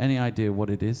has any idea what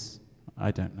it is.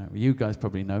 I don't know. You guys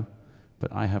probably know,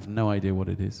 but I have no idea what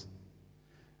it is.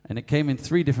 And it came in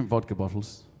 3 different vodka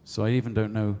bottles, so I even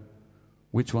don't know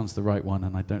which one's the right one,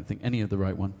 and I don't think any of the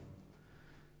right one.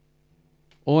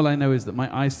 All I know is that my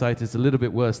eyesight is a little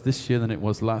bit worse this year than it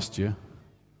was last year.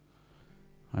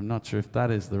 I'm not sure if that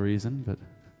is the reason, but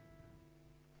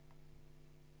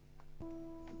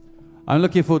I'm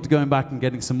looking forward to going back and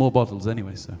getting some more bottles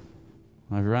anyway, so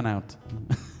I've run out.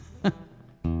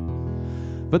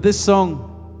 But this song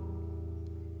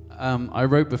I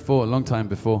wrote before, a long time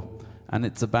before, and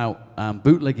it's about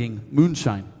bootlegging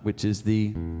moonshine, which is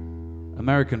the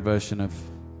American version of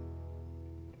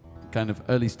kind of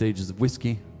early stages of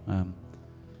whiskey,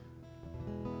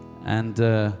 and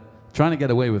trying to get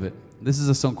away with it. This is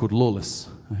a song called Lawless.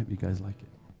 I hope you guys like it.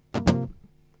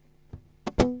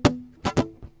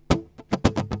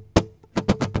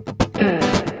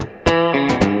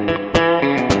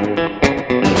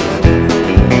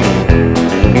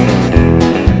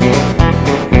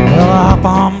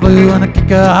 And a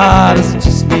kick of heart as it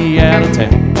just me out of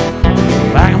town.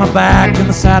 Back on my back and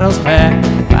the saddle's packed,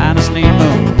 finest name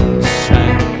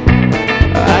moonshine.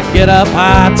 I get up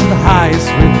high to the highest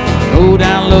roof, go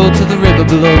down low to the river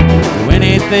below, do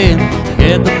anything to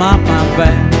get them off my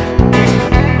back.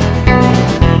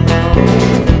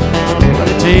 But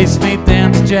it takes me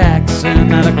down to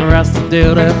Jackson and across the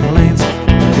Delta Plains.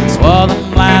 Swore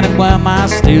them blinded while my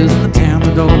steers in the town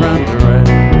that don't run direct.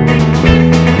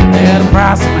 They had a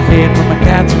price on my head from a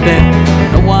catching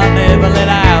death. No one ever let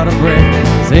out a breath,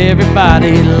 'cause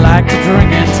everybody liked to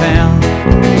drink in town.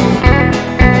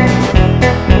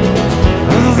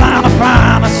 I'm the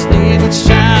finest David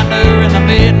Shiner in the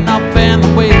mid and up in the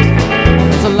west.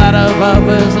 There's a lot of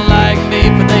others like me,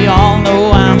 but they all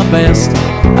know I'm the best.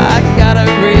 I got a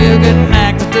real good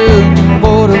knack to do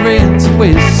border into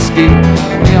whiskey.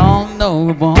 We all know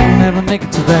we won't ever make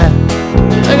it to that.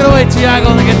 Take it away, Tiago,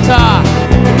 on the guitar.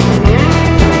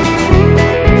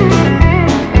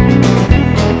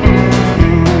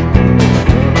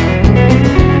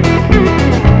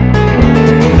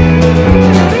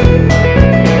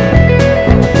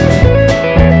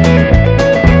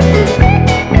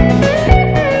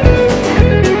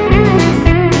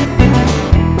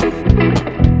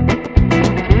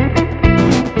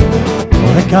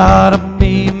 caught up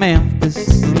me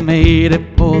Memphis, made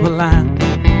it for the line.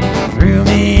 Threw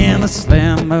me in the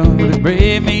slam mode, it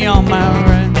braved me on my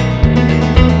run.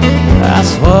 I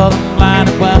swore the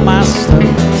blinded by my stuff.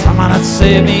 Someone had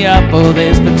saved me up for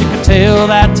this, but you could tell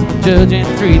that to the judge in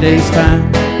 3 days'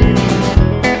 time.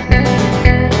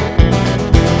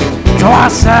 So I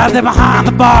sat there behind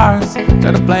the bars,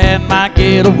 tried to plan my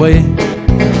getaway.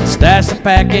 Stashed the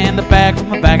pack in the bag from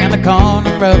my back in the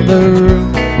corner of the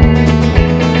room.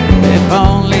 If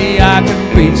only I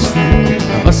could reach them,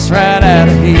 bust right out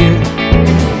of here,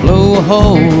 blow a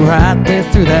hole right there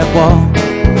through that wall.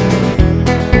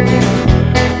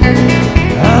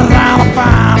 'Cause I'm the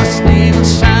finest even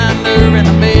shiner in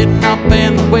the mid up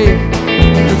in the west.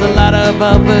 There's a lot of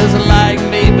others like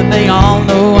me, but they all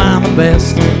know I'm the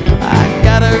best. I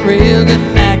got a real good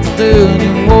knack to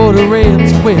doing water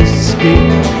reds whiskey.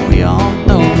 We all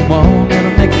know we won't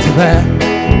ever make it to that.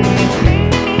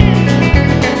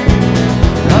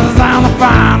 'Cause I'm the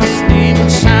finest even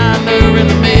shiner in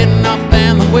the mid up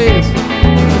in the west.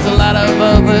 There's a lot of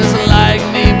others like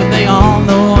me, but they all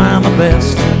know I'm the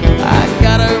best. I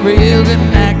got a real good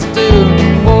knack to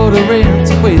doing water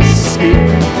reds whiskey.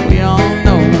 We all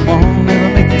know we won't ever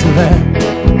make it to that.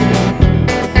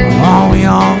 Oh, we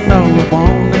all know we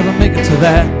won't ever make it to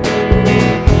that.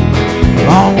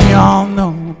 Oh, we all know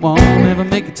we won't ever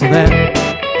make it to that.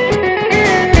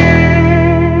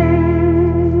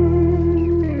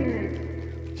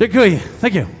 Dziękuję.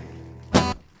 Thank you.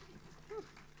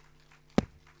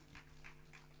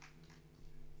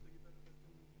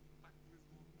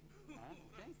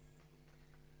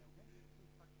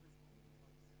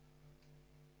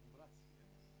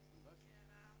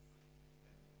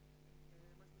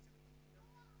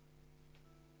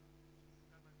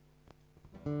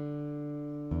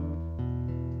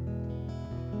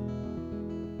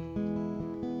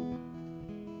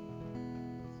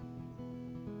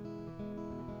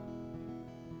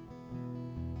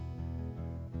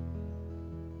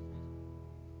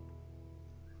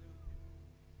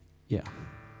 Yeah.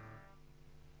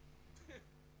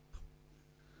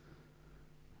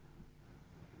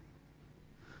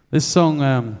 This song,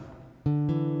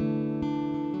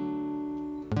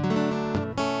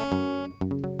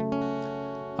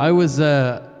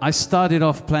 I started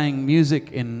off playing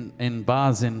music in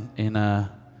bars in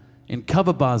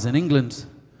cover bars in England,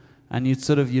 and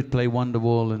you'd play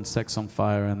Wonderwall and Sex on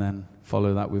Fire, and then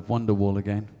follow that with Wonderwall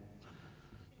again,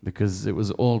 because it was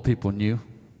all people knew.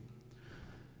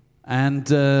 And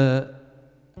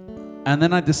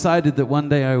then I decided that one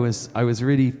day I was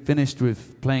really finished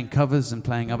with playing covers and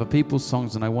playing other people's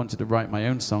songs, and I wanted to write my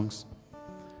own songs.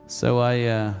 So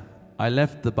I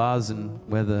left the bars and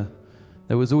where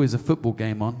there was always a football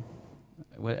game on.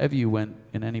 Wherever you went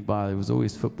in any bar, there was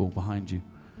always football behind you,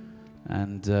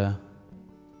 and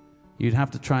you'd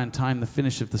have to try and time the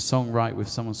finish of the song right with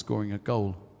someone scoring a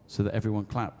goal, so that everyone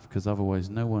clapped, because otherwise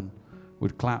no one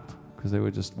would clap because they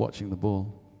were just watching the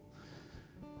ball.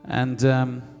 And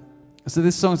so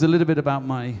this song's a little bit about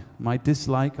my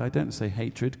dislike. I don't say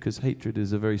hatred, because hatred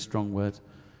is a very strong word.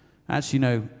 Actually,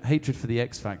 no, hatred for the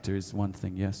X Factor is one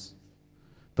thing, yes.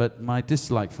 But my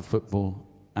dislike for football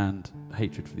and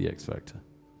hatred for the X Factor.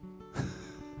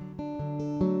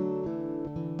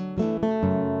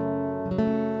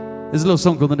 There's a little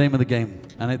song called The Name of the Game,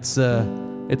 and it's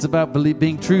about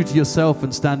being true to yourself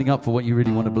and standing up for what you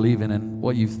really want to believe in and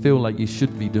what you feel like you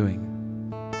should be doing.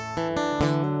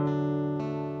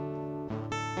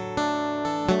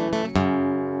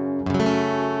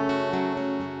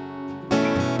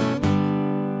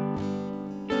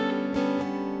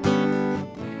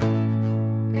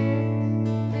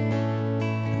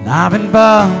 I've been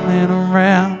bumming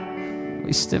around,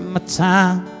 wasting my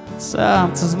time,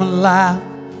 sometimes my life.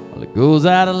 Well, it goes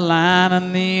out of line,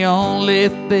 and the only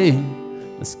thing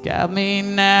that's got me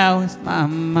now is my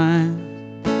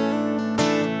mind. 'Cause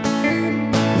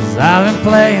I've been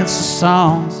playing some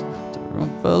songs to a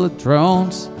room full of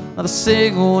drones, not a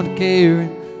single one caring.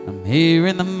 I'm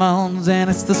hearing the moans, and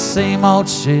it's the same old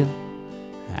shit,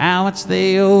 how much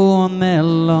they owe on their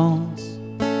loans.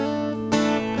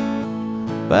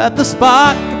 But the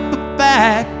spark of the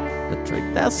fact, the trick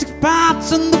that 6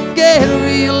 pounds and the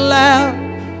carry loud,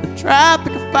 the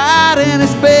traffic of fighting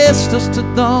is best just to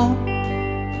don't,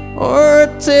 or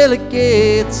till it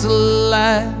gets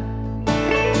alive.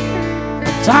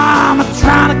 Time I'm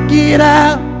trying to get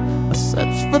out, I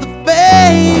search for the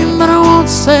fame, but I won't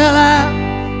sell out.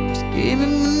 Just give me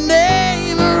my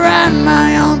name and write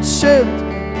my own shirt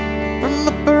from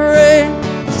the parade.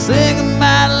 Sing them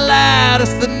out loud,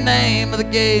 it's the name of the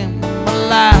game. My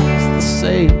life's the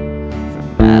same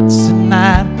from night to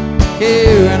night,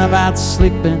 caring about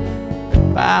sleeping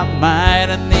if I might,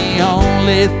 and the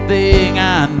only thing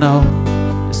I know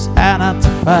is how not to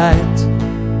fight.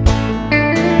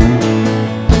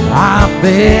 I've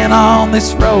been on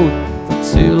this road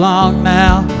for too long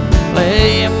now,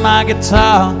 playing my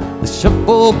guitar, the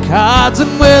shuffle cards,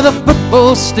 and where the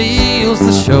football steals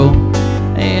the show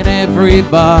in every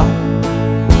bar.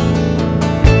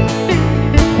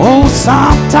 Oh,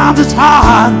 sometimes it's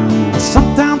hard, and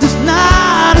sometimes it's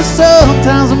not, and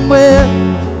sometimes I'm wet,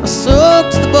 I'm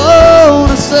soaked to the bone,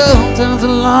 and sometimes I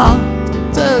long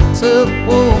to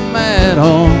warm at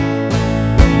home.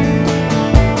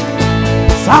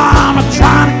 So I'm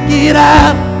trying to get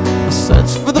out, I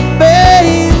search for the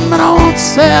fame, and I won't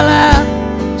sell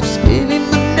out. Just give me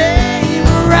my name,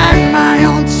 write my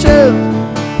own shows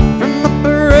from the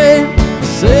parade,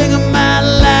 sing them out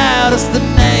loud, it's the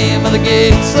name of the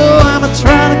game. So I'm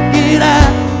trying to get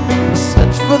out, I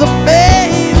search for the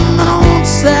fame, and I won't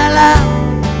sell out.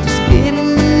 Just give me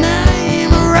my name,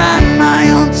 write my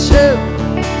own shows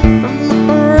from the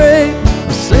parade,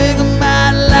 sing them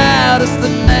out loud, it's the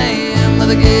name of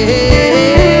the game.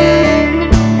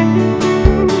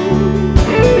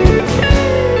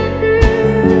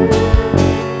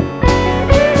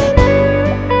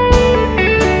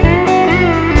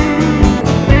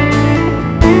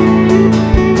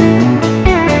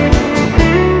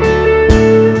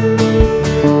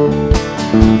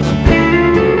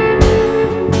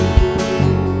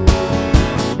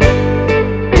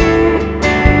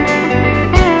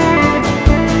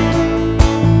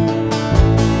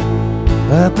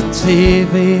 But the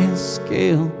TV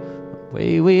skill, the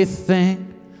way we think,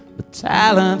 the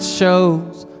talent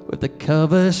shows with the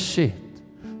cover shit,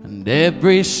 and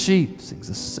every sheep sings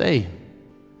the same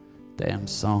damn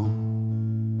song.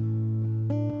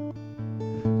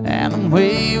 And the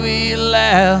way we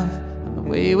laugh, and the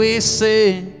way we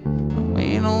sing, the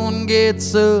way no one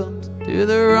gets up to do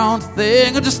their own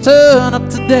thing, or just turn up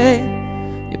today,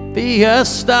 you'll be a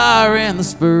star in the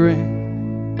spring.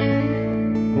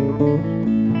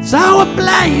 So I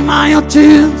play my own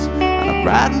tunes, and I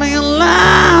write my own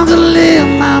lines, and live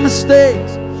my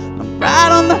mistakes. I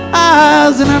write on the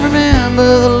highs, and I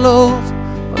remember the lows,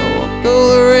 but I won't go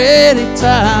there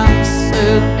anytime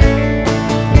soon.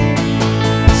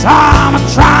 So I'm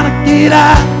trying to get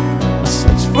out, I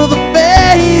search for the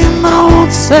fame, and I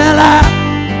won't sell out.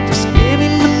 Just give me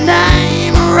my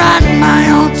name, I write my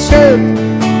own shows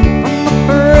from the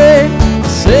parade,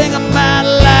 sing them out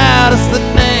loud, it's the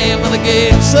name of the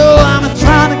game. So I'm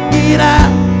trying to get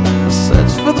out, I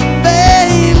search for the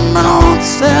fame, and I won't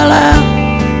sell out.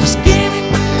 Just give me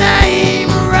my name,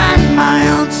 I write my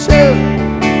own show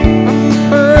from the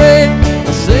parade,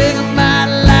 sing them out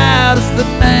loud, it's the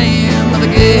name of the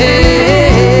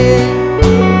game.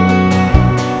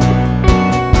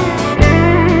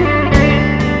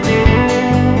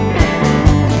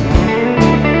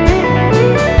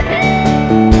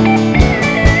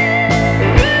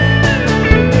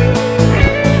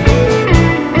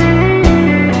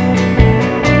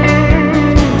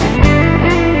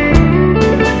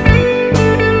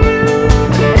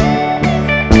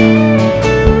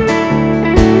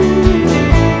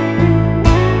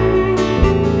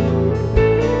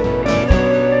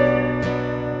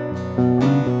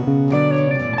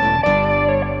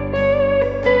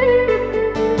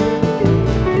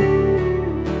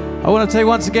 I want to take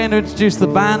once again to introduce the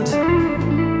band.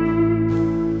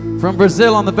 From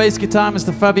Brazil on the bass guitar,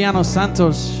 Mr. Fabiano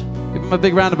Santos. Give him a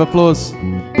big round of applause.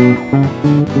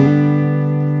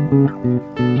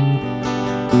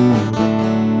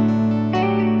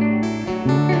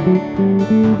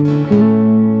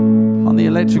 On the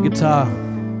electric guitar.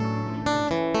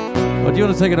 Or do you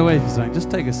want to take it away for something? Just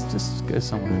take us, just go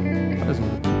somewhere. That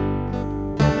doesn't work.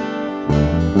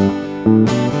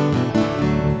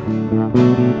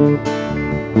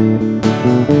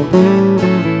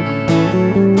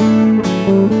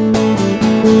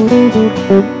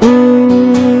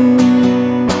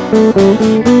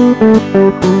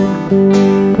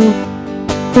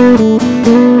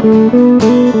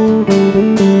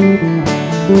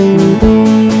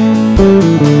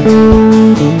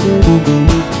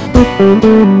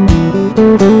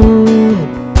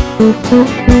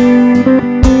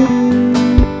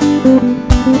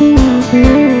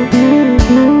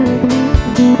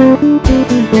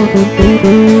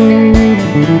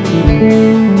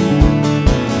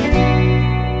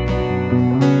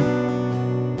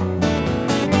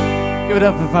 Give it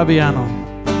up for Fabiano.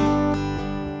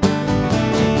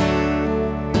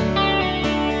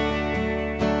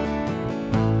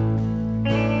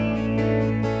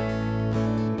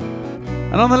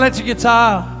 And on the electric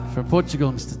guitar from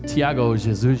Portugal, Mr. Tiago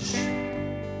Jesus.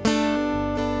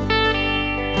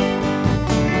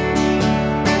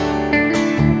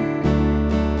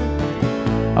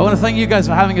 I want to thank you guys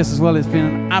for having us as well. It's been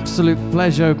an absolute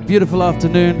pleasure. Beautiful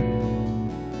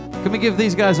afternoon. Can we give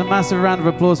these guys a massive round of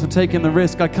applause for taking the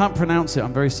risk? I can't pronounce it,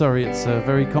 I'm very sorry. It's a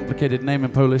very complicated name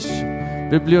in Polish.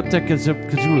 Biblioteka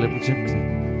Kajule.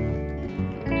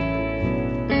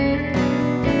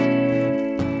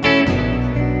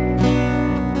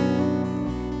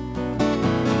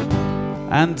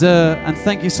 And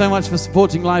thank you so much for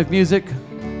supporting live music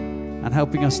and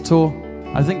helping us tour.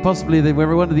 I think possibly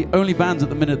we're one of the only bands at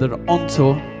the minute that are on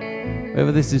tour.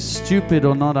 Whether this is stupid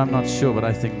or not, I'm not sure, but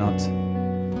I think not.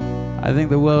 I think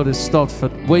the world has stopped for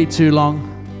way too long.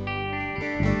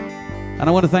 And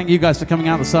I want to thank you guys for coming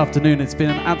out this afternoon. It's been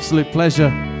an absolute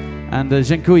pleasure. And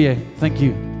dziękuję. Thank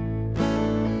you.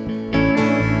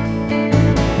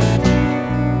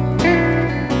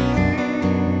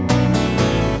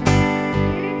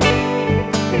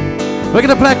 We're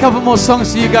going to play a couple more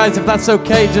songs for you guys, if that's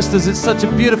okay, just as it's such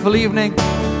a beautiful evening.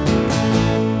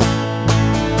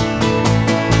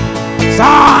 So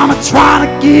I'm trying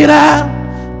to get out.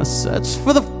 I search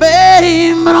for the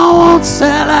fame, but I won't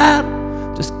sell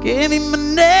out. Just give me my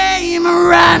name, I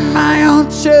write my own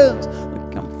tunes.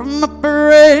 I come from a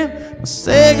parade, I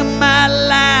sing them out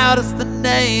loud. It's the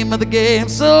name of the game.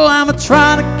 So I'm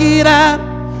trying to get out.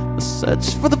 I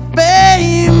search for the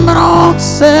fame, but I won't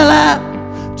sell out.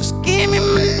 Just give me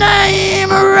my name,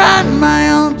 I write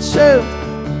my own tunes.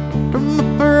 From a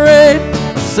parade,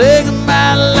 I sing them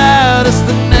out loud. It's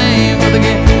the name of the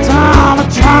game. So I'm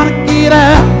trying to get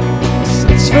out.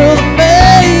 Search for the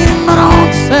fame, I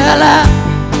don't sell out.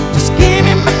 Just give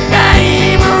me my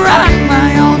name, I write my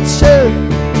own tune.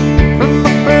 From the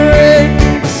parade,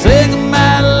 I sing them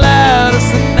out loud.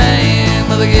 It's the name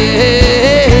of the game.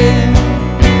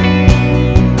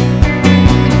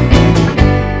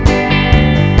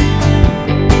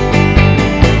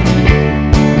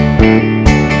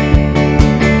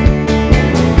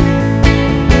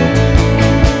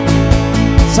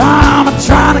 So I'm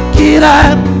trying to get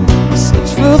out.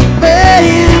 Search for the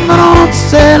fame, I don't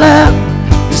sell out.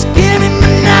 Just give me my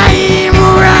name, I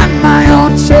write my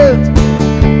own tunes.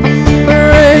 From the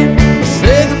parade,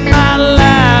 sing them out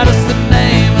loud. It's the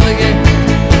name of the game.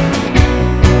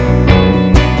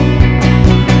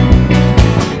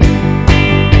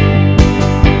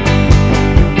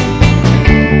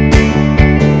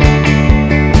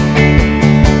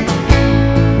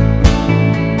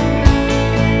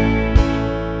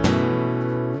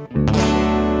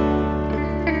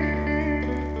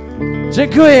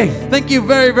 Dziękuję. Thank you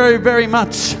very, very, very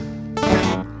much.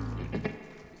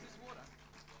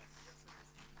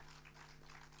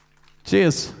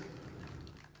 Cheers.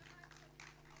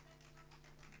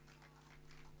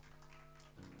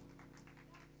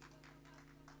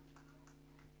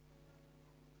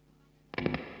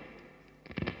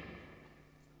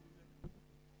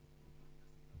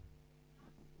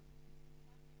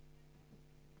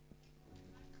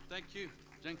 Thank you.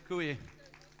 Dziękuję.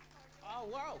 Oh,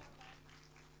 wow.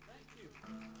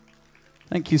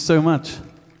 Thank you so much.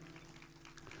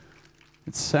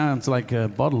 It sounds like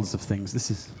bottles of things. This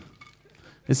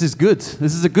is good.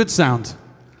 This is a good sound.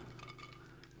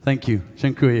 Thank you.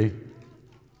 Dziękuję.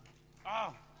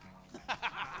 Oh.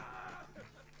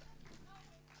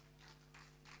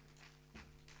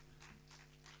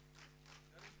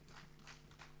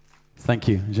 Thank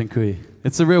you. Dziękuję.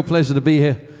 It's a real pleasure to be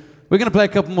here. We're going to play a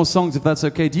couple more songs if that's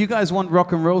okay. Do you guys want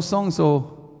rock and roll songs or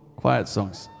quiet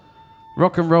songs?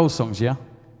 Rock and roll songs, yeah?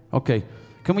 Okay.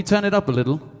 Can we turn it up a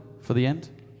little for the end?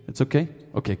 It's okay?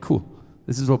 Okay, cool.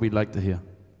 This is what we'd like to hear.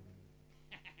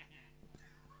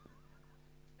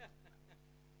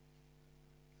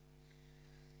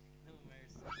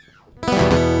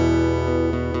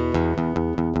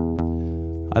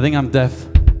 I think I'm deaf.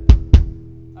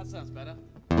 That sounds better.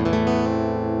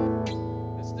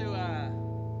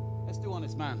 Let's do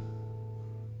Honest Man.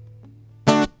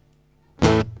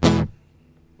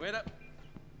 Wait up.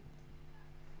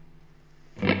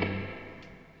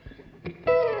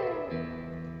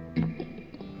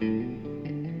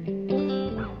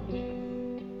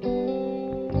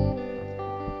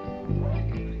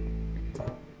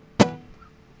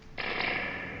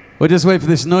 We'll just wait for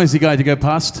this noisy guy to go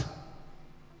past.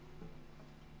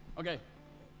 Okay.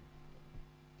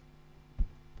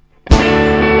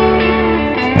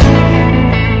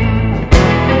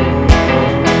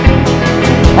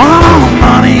 All the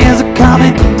money is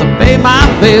coming to pay my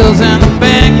bills, and the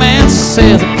betting man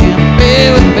says I can't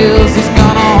pay with bills. He's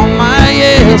gone all my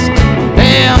years,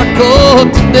 paying a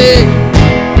court today.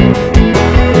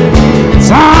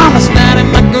 So I'm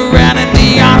standing back around in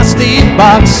the honesty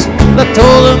box. I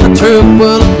told him the truth,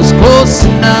 well it was close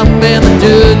enough, and the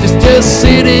judge is just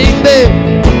sitting there,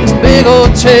 just big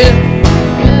old chair.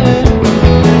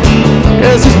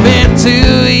 'Cause it's been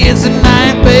 2 years and I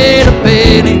ain't paid a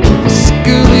penny.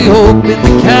 Secretly hoping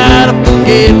the God will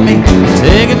forgive me,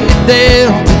 taking me down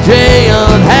to jail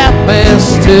at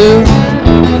 2:30.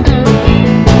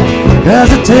 'Cause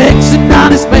it takes an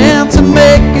honest man to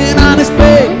make an honest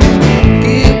pay.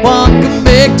 Get one can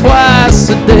make twice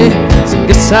a day. So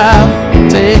guess I'll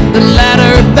take the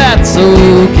latter if that's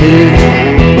okay.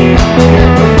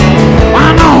 I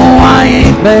know I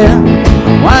ain't bad,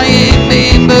 I ain't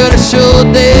mean, but it's sure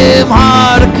damn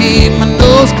hard to keep my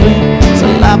nose clean. So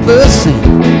life a sin,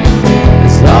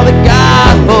 it's all that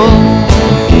God for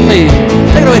me.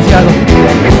 Take it away, Thiago.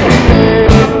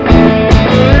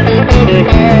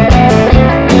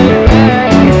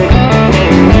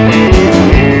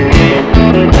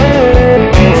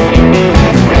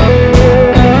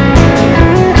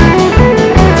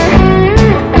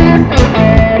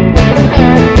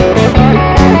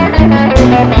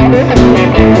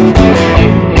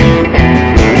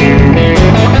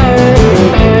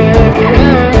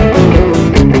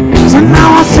 So now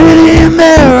I'm sitting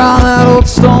there on that old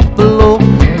stone below,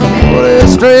 water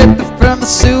dripping from the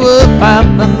sewer pipe,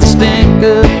 and the stink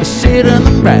of the shit and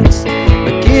the rats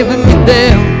are giving me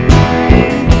down.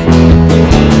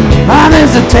 Ah,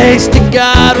 there's a taste of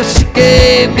God when she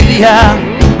gave me the eye.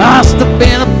 Must have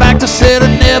been a factor, said I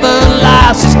never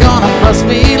lie. She's gonna bust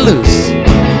me loose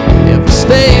if I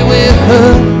stay with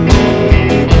her.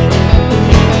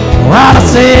 Well, I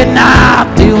said, nah,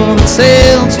 deal, it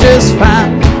sounds just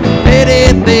fine.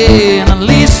 Maybe then at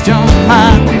least you're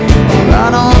mine.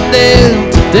 Run on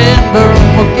down to Denver and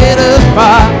we'll get a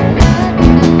fire.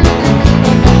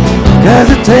 'Cause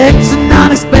it takes an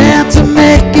honest man to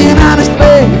make an honest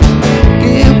pay.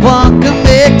 Get one can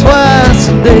make twice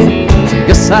a day. So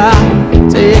guess I'll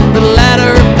take the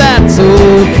latter if that's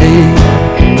okay.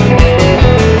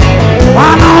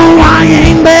 I know I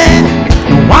ain't bad,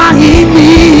 no I ain't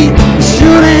mean. It's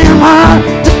sure damn hard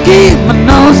to keep my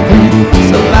nose clean.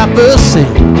 So life a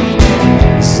sin,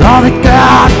 it's all that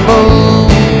God for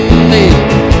me.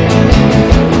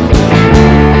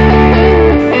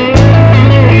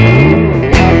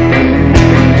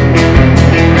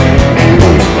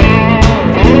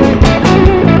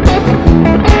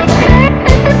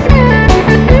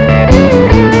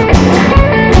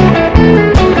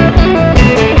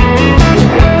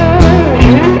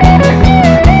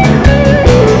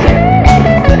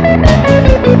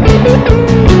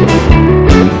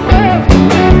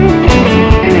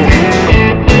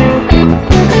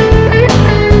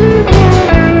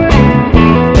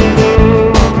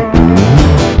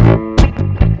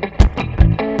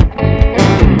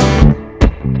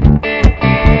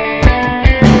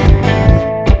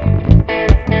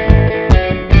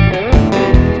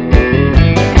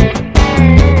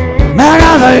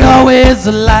 They always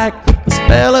like the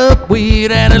smell of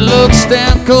weed, and it looks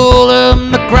damn cool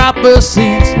in the crop of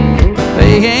seeds.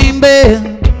 They ain't bad,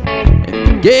 if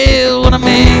you get what I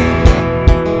mean.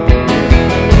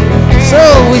 So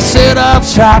we set up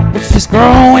shop, which is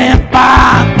growing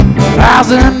fine.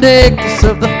 1,000 acres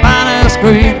of the finest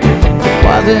green.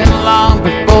 Wasn't long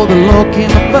before the Lord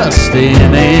came a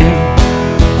busting in.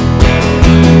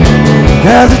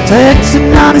 'Cause it takes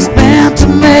an honest man to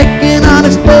make an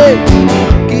honest pay.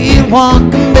 Get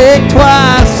one can make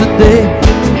twice a day.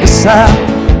 Guess I'll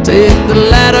take the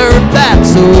latter if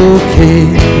that's okay.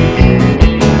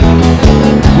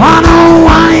 I know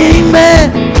I ain't bad,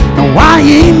 no I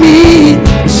ain't mean.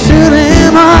 It sure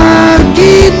damn hard to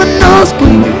keep my nose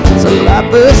clean. So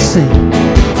life a sin,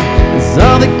 it's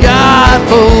all that God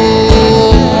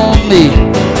for me.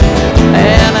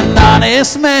 And an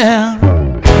honest man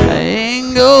I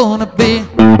ain't gonna be.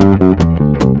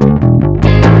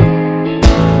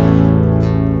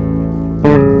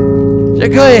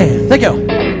 Thank you.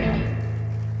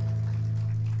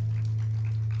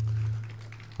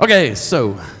 Okay,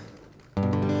 so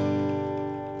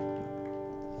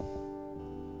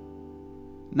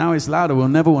now he's louder. We'll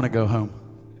never want to go home.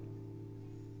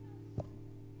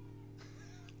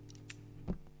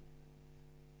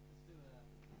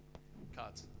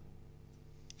 Cards.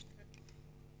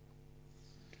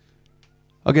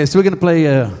 Okay, so we're going to play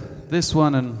this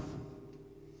one and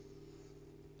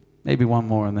maybe one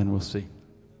more, and then we'll see.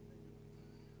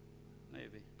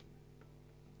 Maybe.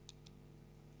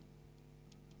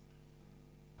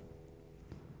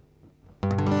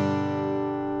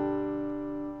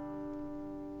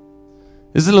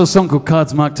 This is a little song called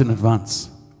Cards Marked in Advance.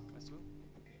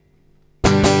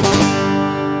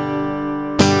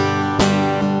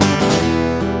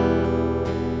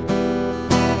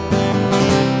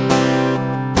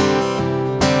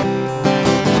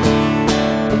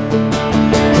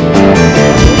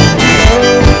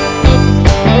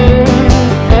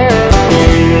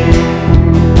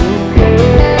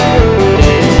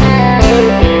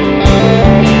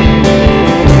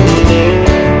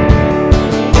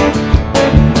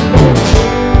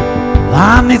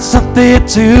 something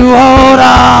to hold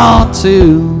on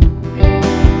to.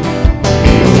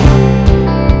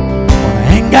 When I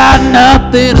ain't got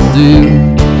nothing to do,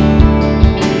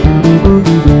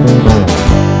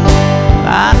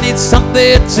 I need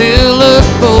something to look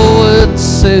forward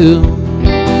to.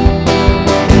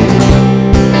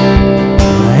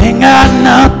 I ain't got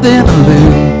nothing to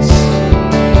lose.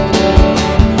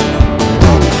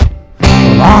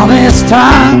 All this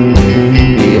time,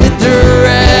 you've been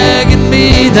dragging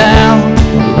me down.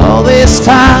 All this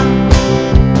time,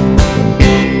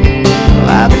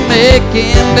 I've been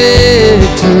making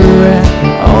victory.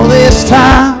 All this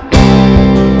time,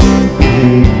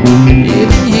 you've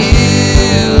been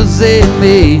using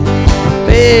me, a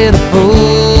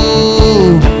pitiful.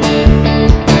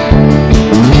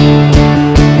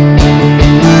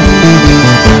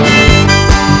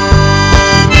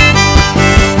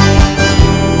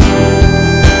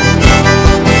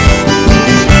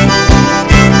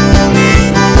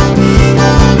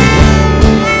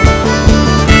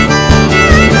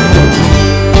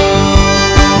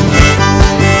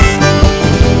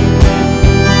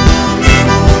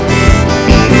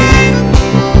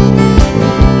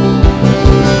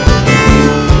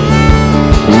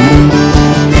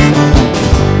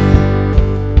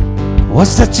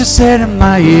 What's that you said in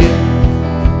my ear?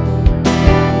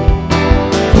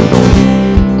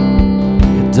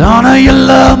 You don't know you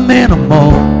love me no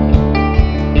more.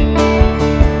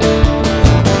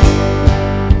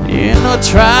 You know,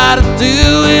 try to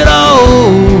do it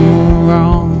all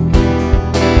wrong.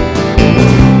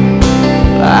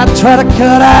 I try to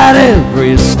cut out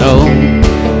every stone.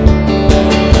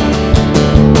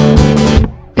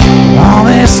 All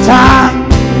this time,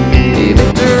 you've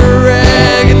been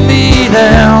dragging me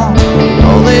down.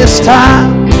 All this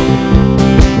time,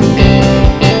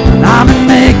 and I've been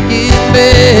making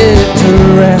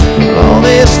better. All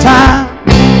this time,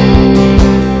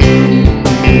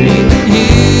 you've been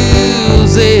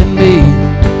using me,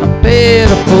 a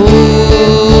pitiful.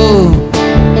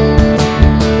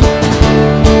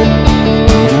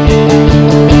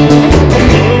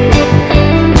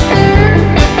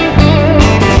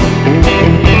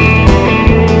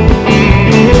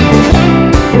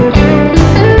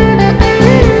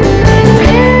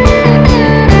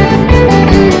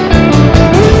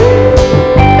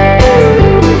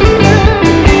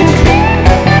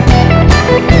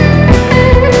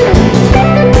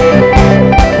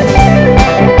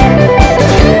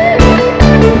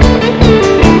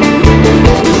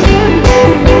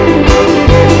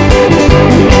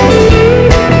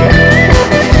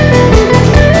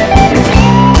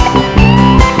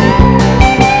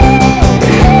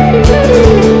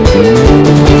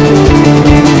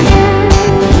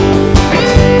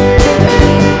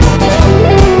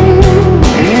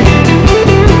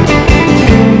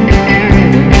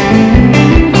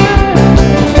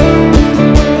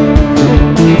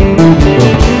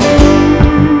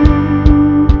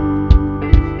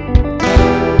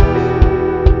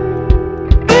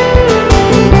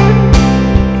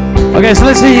 Okay, so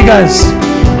let's hear you guys.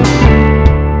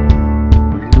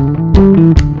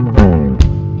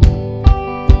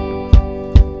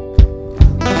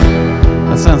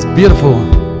 That sounds beautiful.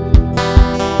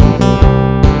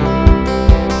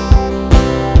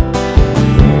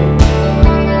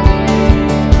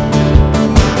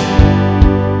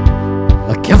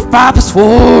 Like if I just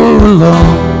swore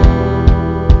alone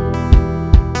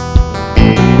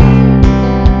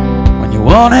when you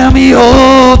wanted me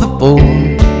all the phone.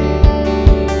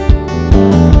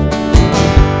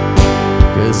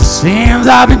 Seems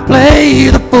I've been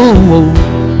playing the fool.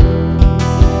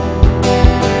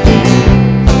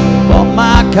 But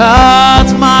my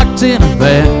cards marked in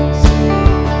advance.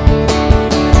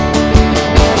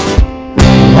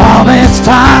 All this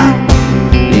time,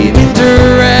 you've been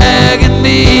dragging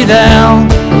me down.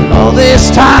 All this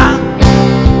time,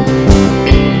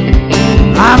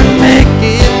 I've been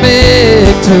making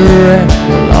victory.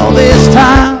 All this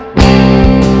time,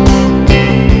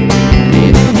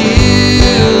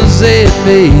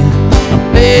 me a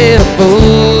pitiful.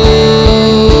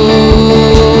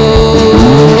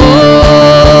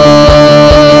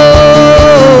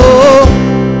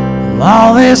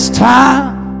 All this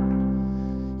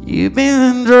time, you've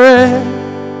been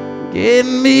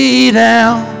dragging me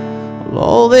down.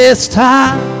 All this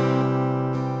time,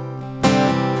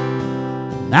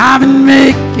 and I've been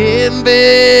making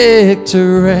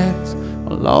victories.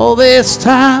 All this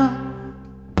time,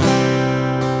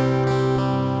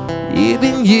 you've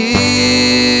been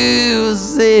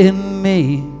using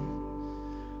me,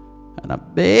 and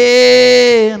I've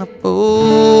been a fool.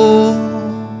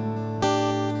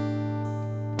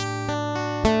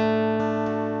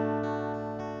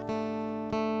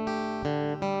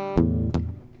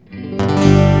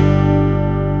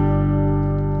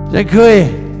 Dziękuję.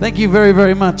 Thank you very,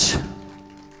 very much.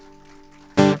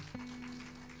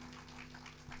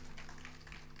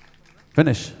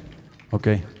 Finish.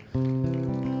 Okay.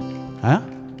 Huh?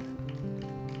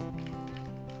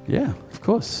 Yeah, of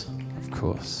course. Of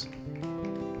course.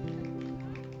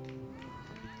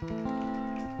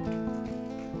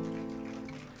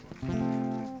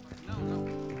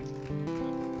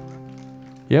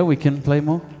 Yeah, we can play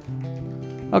more.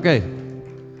 Okay.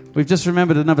 We've just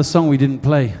remembered another song we didn't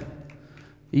play.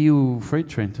 EU Freight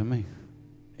Train to me.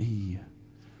 E.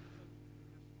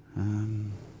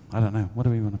 I don't know. What do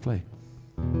we want to play?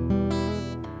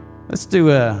 Let's do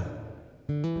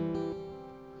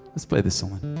let's play this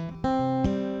song then.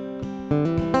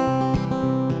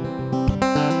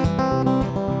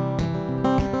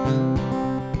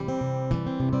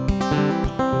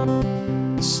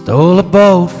 Stole a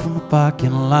boat from a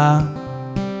parking lot.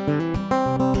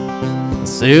 I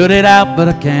suited it out, but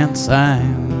I can't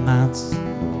sign knots.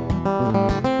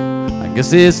 I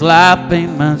guess this life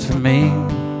ain't much for me,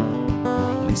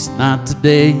 at least not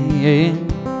today.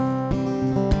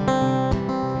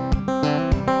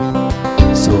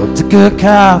 So I took a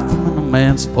car from an old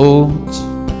man's porch.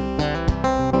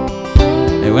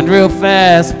 It went real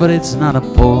fast, but it's not a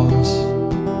Porsche.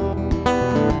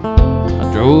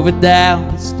 I drove it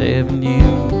down East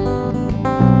Avenue,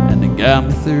 and it got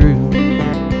me through.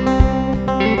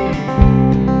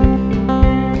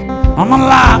 All my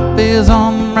life is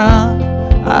on the run,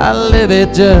 I live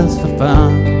it just for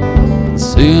fun.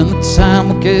 Soon the time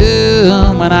will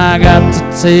come when I got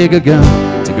to take a gun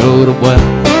to go to work.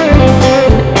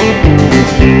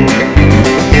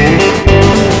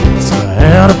 So I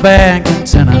held a bank in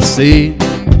Tennessee,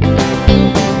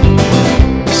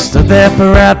 stood there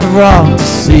for at the wrong to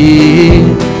see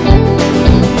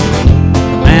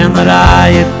the man that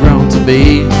I had grown to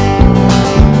be,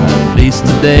 at least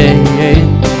today.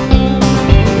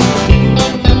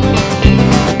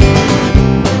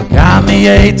 Got me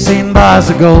 18 bars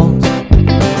of gold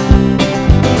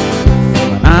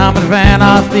when I ran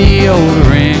off the old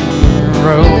ring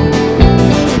road.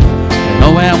 And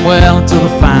all went well until the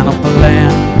final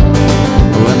plan,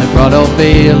 when they brought old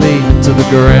Bailey into the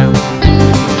ground.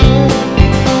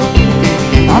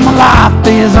 All my life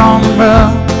is on the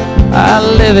run, I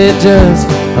live it just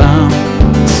for fun.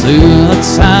 Soon the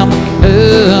time will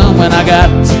come when I got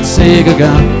to take a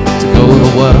gun to go to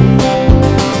work.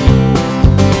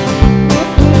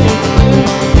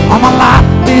 All my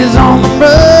life is on the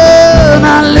run,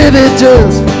 I live it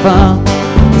just for fun.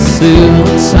 Soon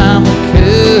the time will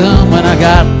come when I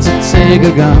got to take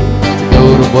a gun to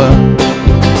go to work.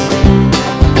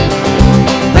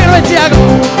 Take it away, Tiago.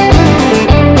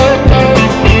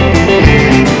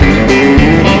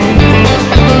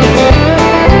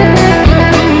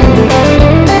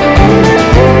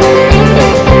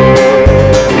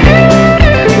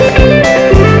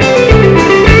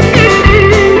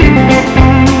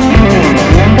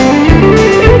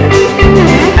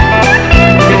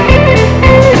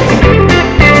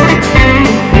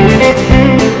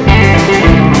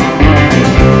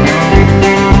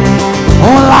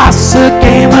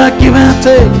 Give and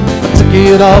take, I took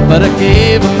it all, but I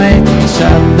gave and make.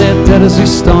 Shot their dead as we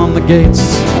stormed the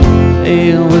gates.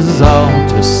 It was all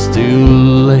just too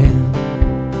late.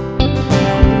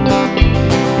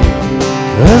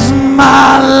 'Cause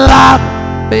my life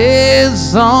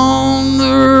is on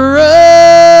the run.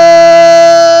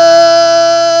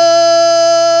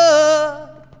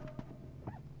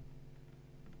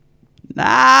 I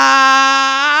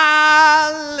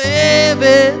live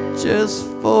it just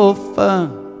for fun.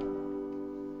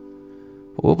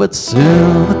 Oh, but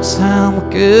soon the time will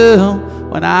come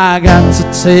when I got to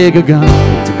take a gun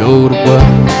to go to work.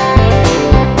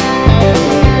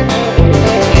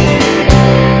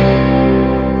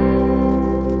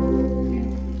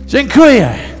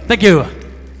 Dziękuję. Thank you.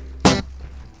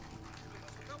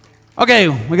 Okay,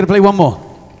 we're going to play one more,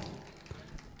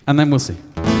 and then we'll see.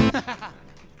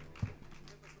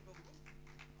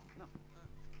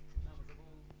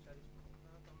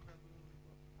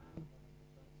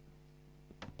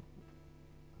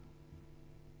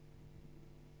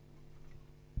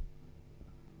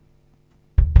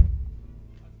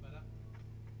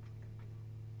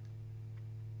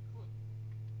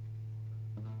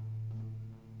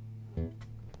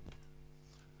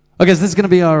 Okay, so this is going to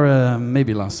be our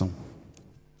maybe last song.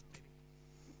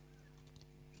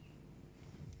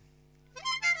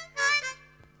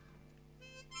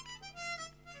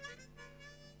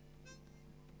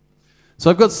 So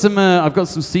I've got some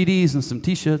CDs and some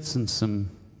T-shirts and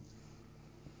some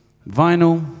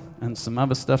vinyl and some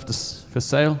other stuff for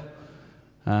sale.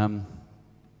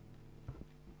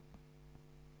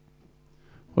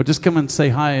 or just come and say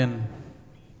hi. And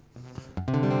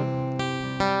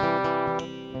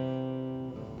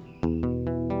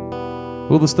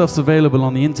all the stuff's available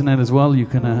on the internet as well. You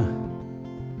can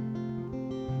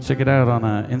check it out on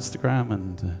Instagram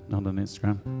and not on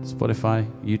Instagram, Spotify,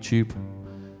 YouTube,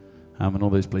 and all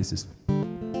those places.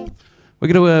 We're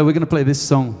gonna play this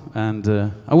song, and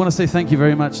I want to say thank you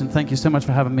very much, and thank you so much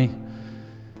for having me,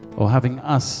 or having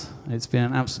us. It's been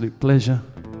an absolute pleasure.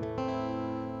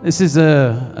 This is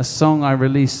a song I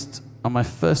released on my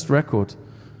first record,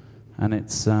 and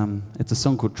it's a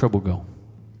song called Trouble Girl.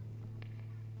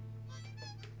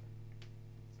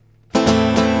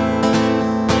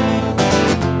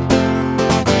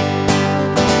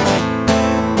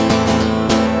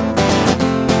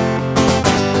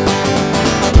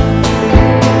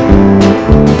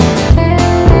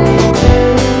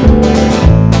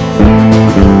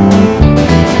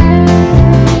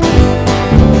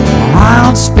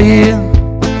 Speed,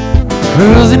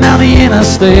 cruising down the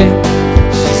interstate.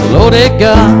 She's a loaded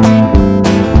gun.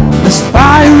 There's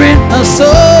fire in her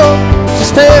soul.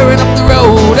 She's tearing up the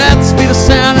road at the speed of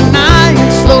sound, and I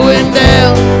ain't slowing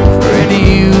down for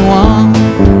anyone.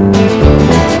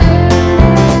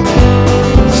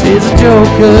 She's a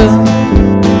joker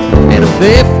in a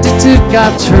 52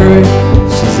 car tree.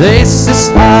 She's aces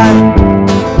high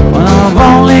when I've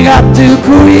only got to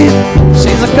quit.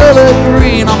 She's a color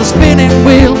green on the spinning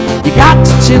wheel. You got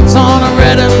your chips on a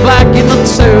red and black, you're not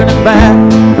turning back.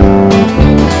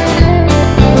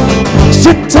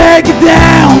 She'll take you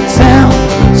downtown.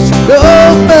 She'll go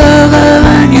further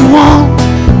than you want,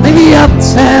 maybe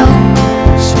uptown.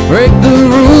 She'll break the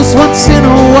rules once in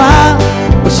a while,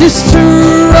 but she's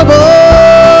trouble.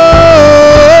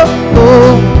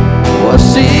 Oh,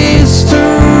 she's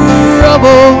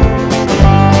trouble.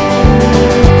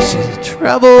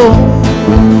 Trouble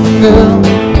girl.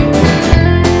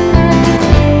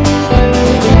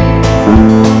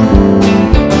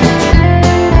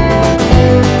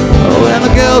 Oh, when the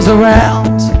girl's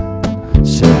around,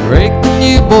 she'll break the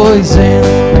new boys in.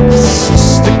 It's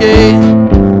just a game.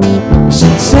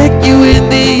 She'll take you in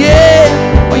the air.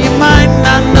 Well, you might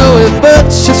not know it,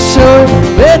 but she'll show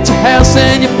you at your house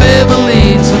and your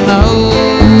family to know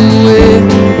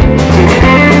it.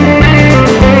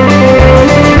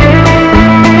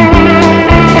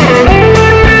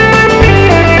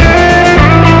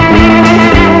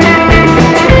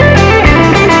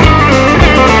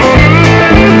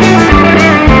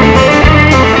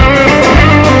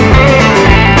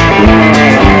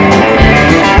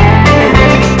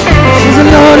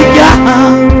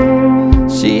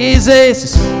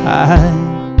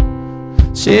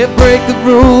 She'll break the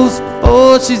rules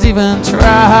before she's even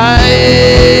tried.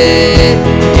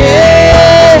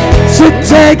 Yeah, she'll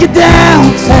take you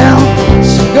downtown.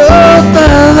 She'll go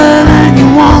further than you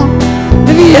want,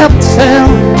 maybe uptown.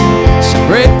 She'll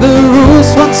break the rules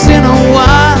once in a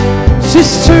while.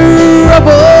 She's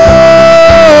trouble.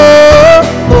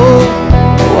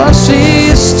 Oh,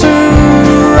 she's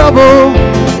trouble.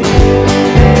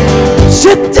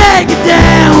 She'll take you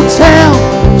downtown.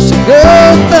 She'll go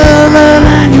further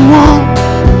than you want,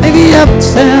 maybe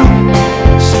uptown.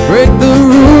 She'll break the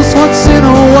rules once in a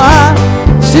while.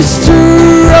 She's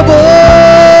trouble.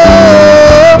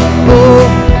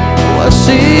 Oh,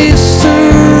 she's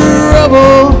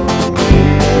trouble.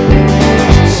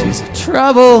 She's a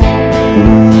trouble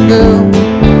girl.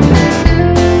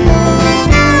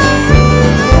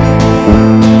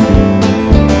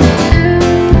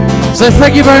 So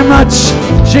thank you very much.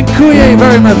 Dziękuję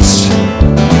very much.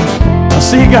 I'll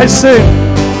see you guys soon.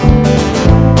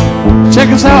 Check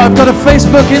us out. I've got a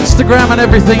Facebook, Instagram and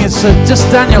everything. It's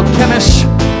just Daniel KEMISH.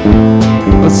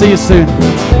 We'll see you soon.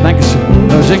 Thank you.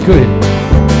 No, dziękuję.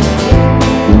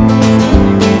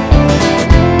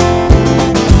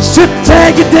 She'll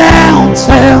take you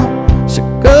downtown.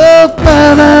 She'll go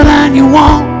further than you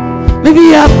want,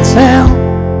 maybe uptown.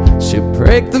 She'll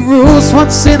break the rules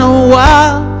once in a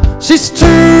while. She's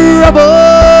trouble.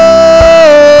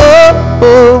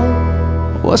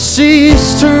 Well,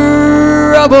 she's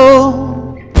trouble.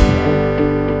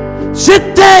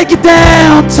 She'll take you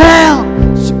downtown.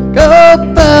 She'll go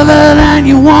further than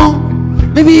you want,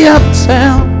 maybe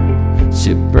uptown.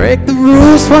 She'll break the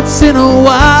rules once in a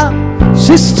while.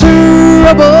 She's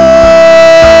trouble.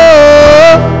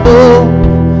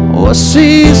 Well,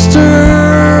 she's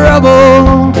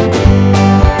trouble.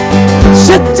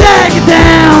 She'll take you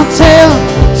downtown.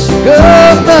 She'll go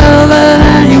further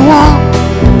than you want,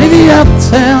 maybe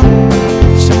uptown.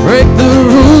 She'll break the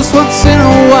rules once in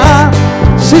a while.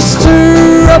 She's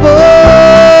trouble.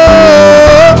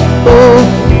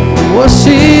 Well,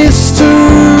 she's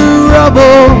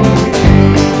trouble.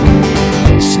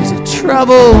 She's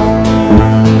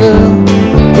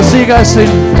guys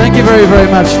soon. Thank you very, very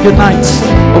much. Good night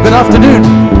or good afternoon.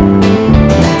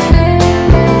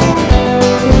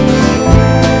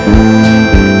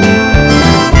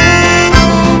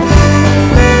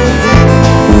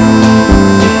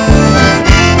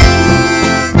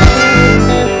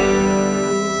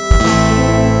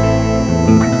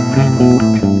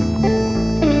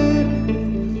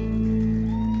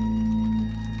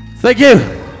 Thank you.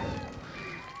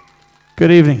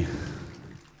 Good evening.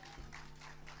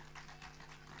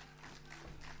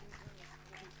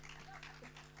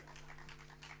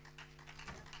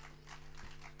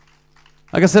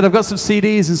 Like I said, I've got some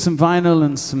CDs and some vinyl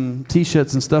and some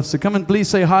t-shirts and stuff, so come and please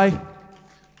say hi,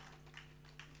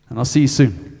 and I'll see you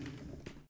soon.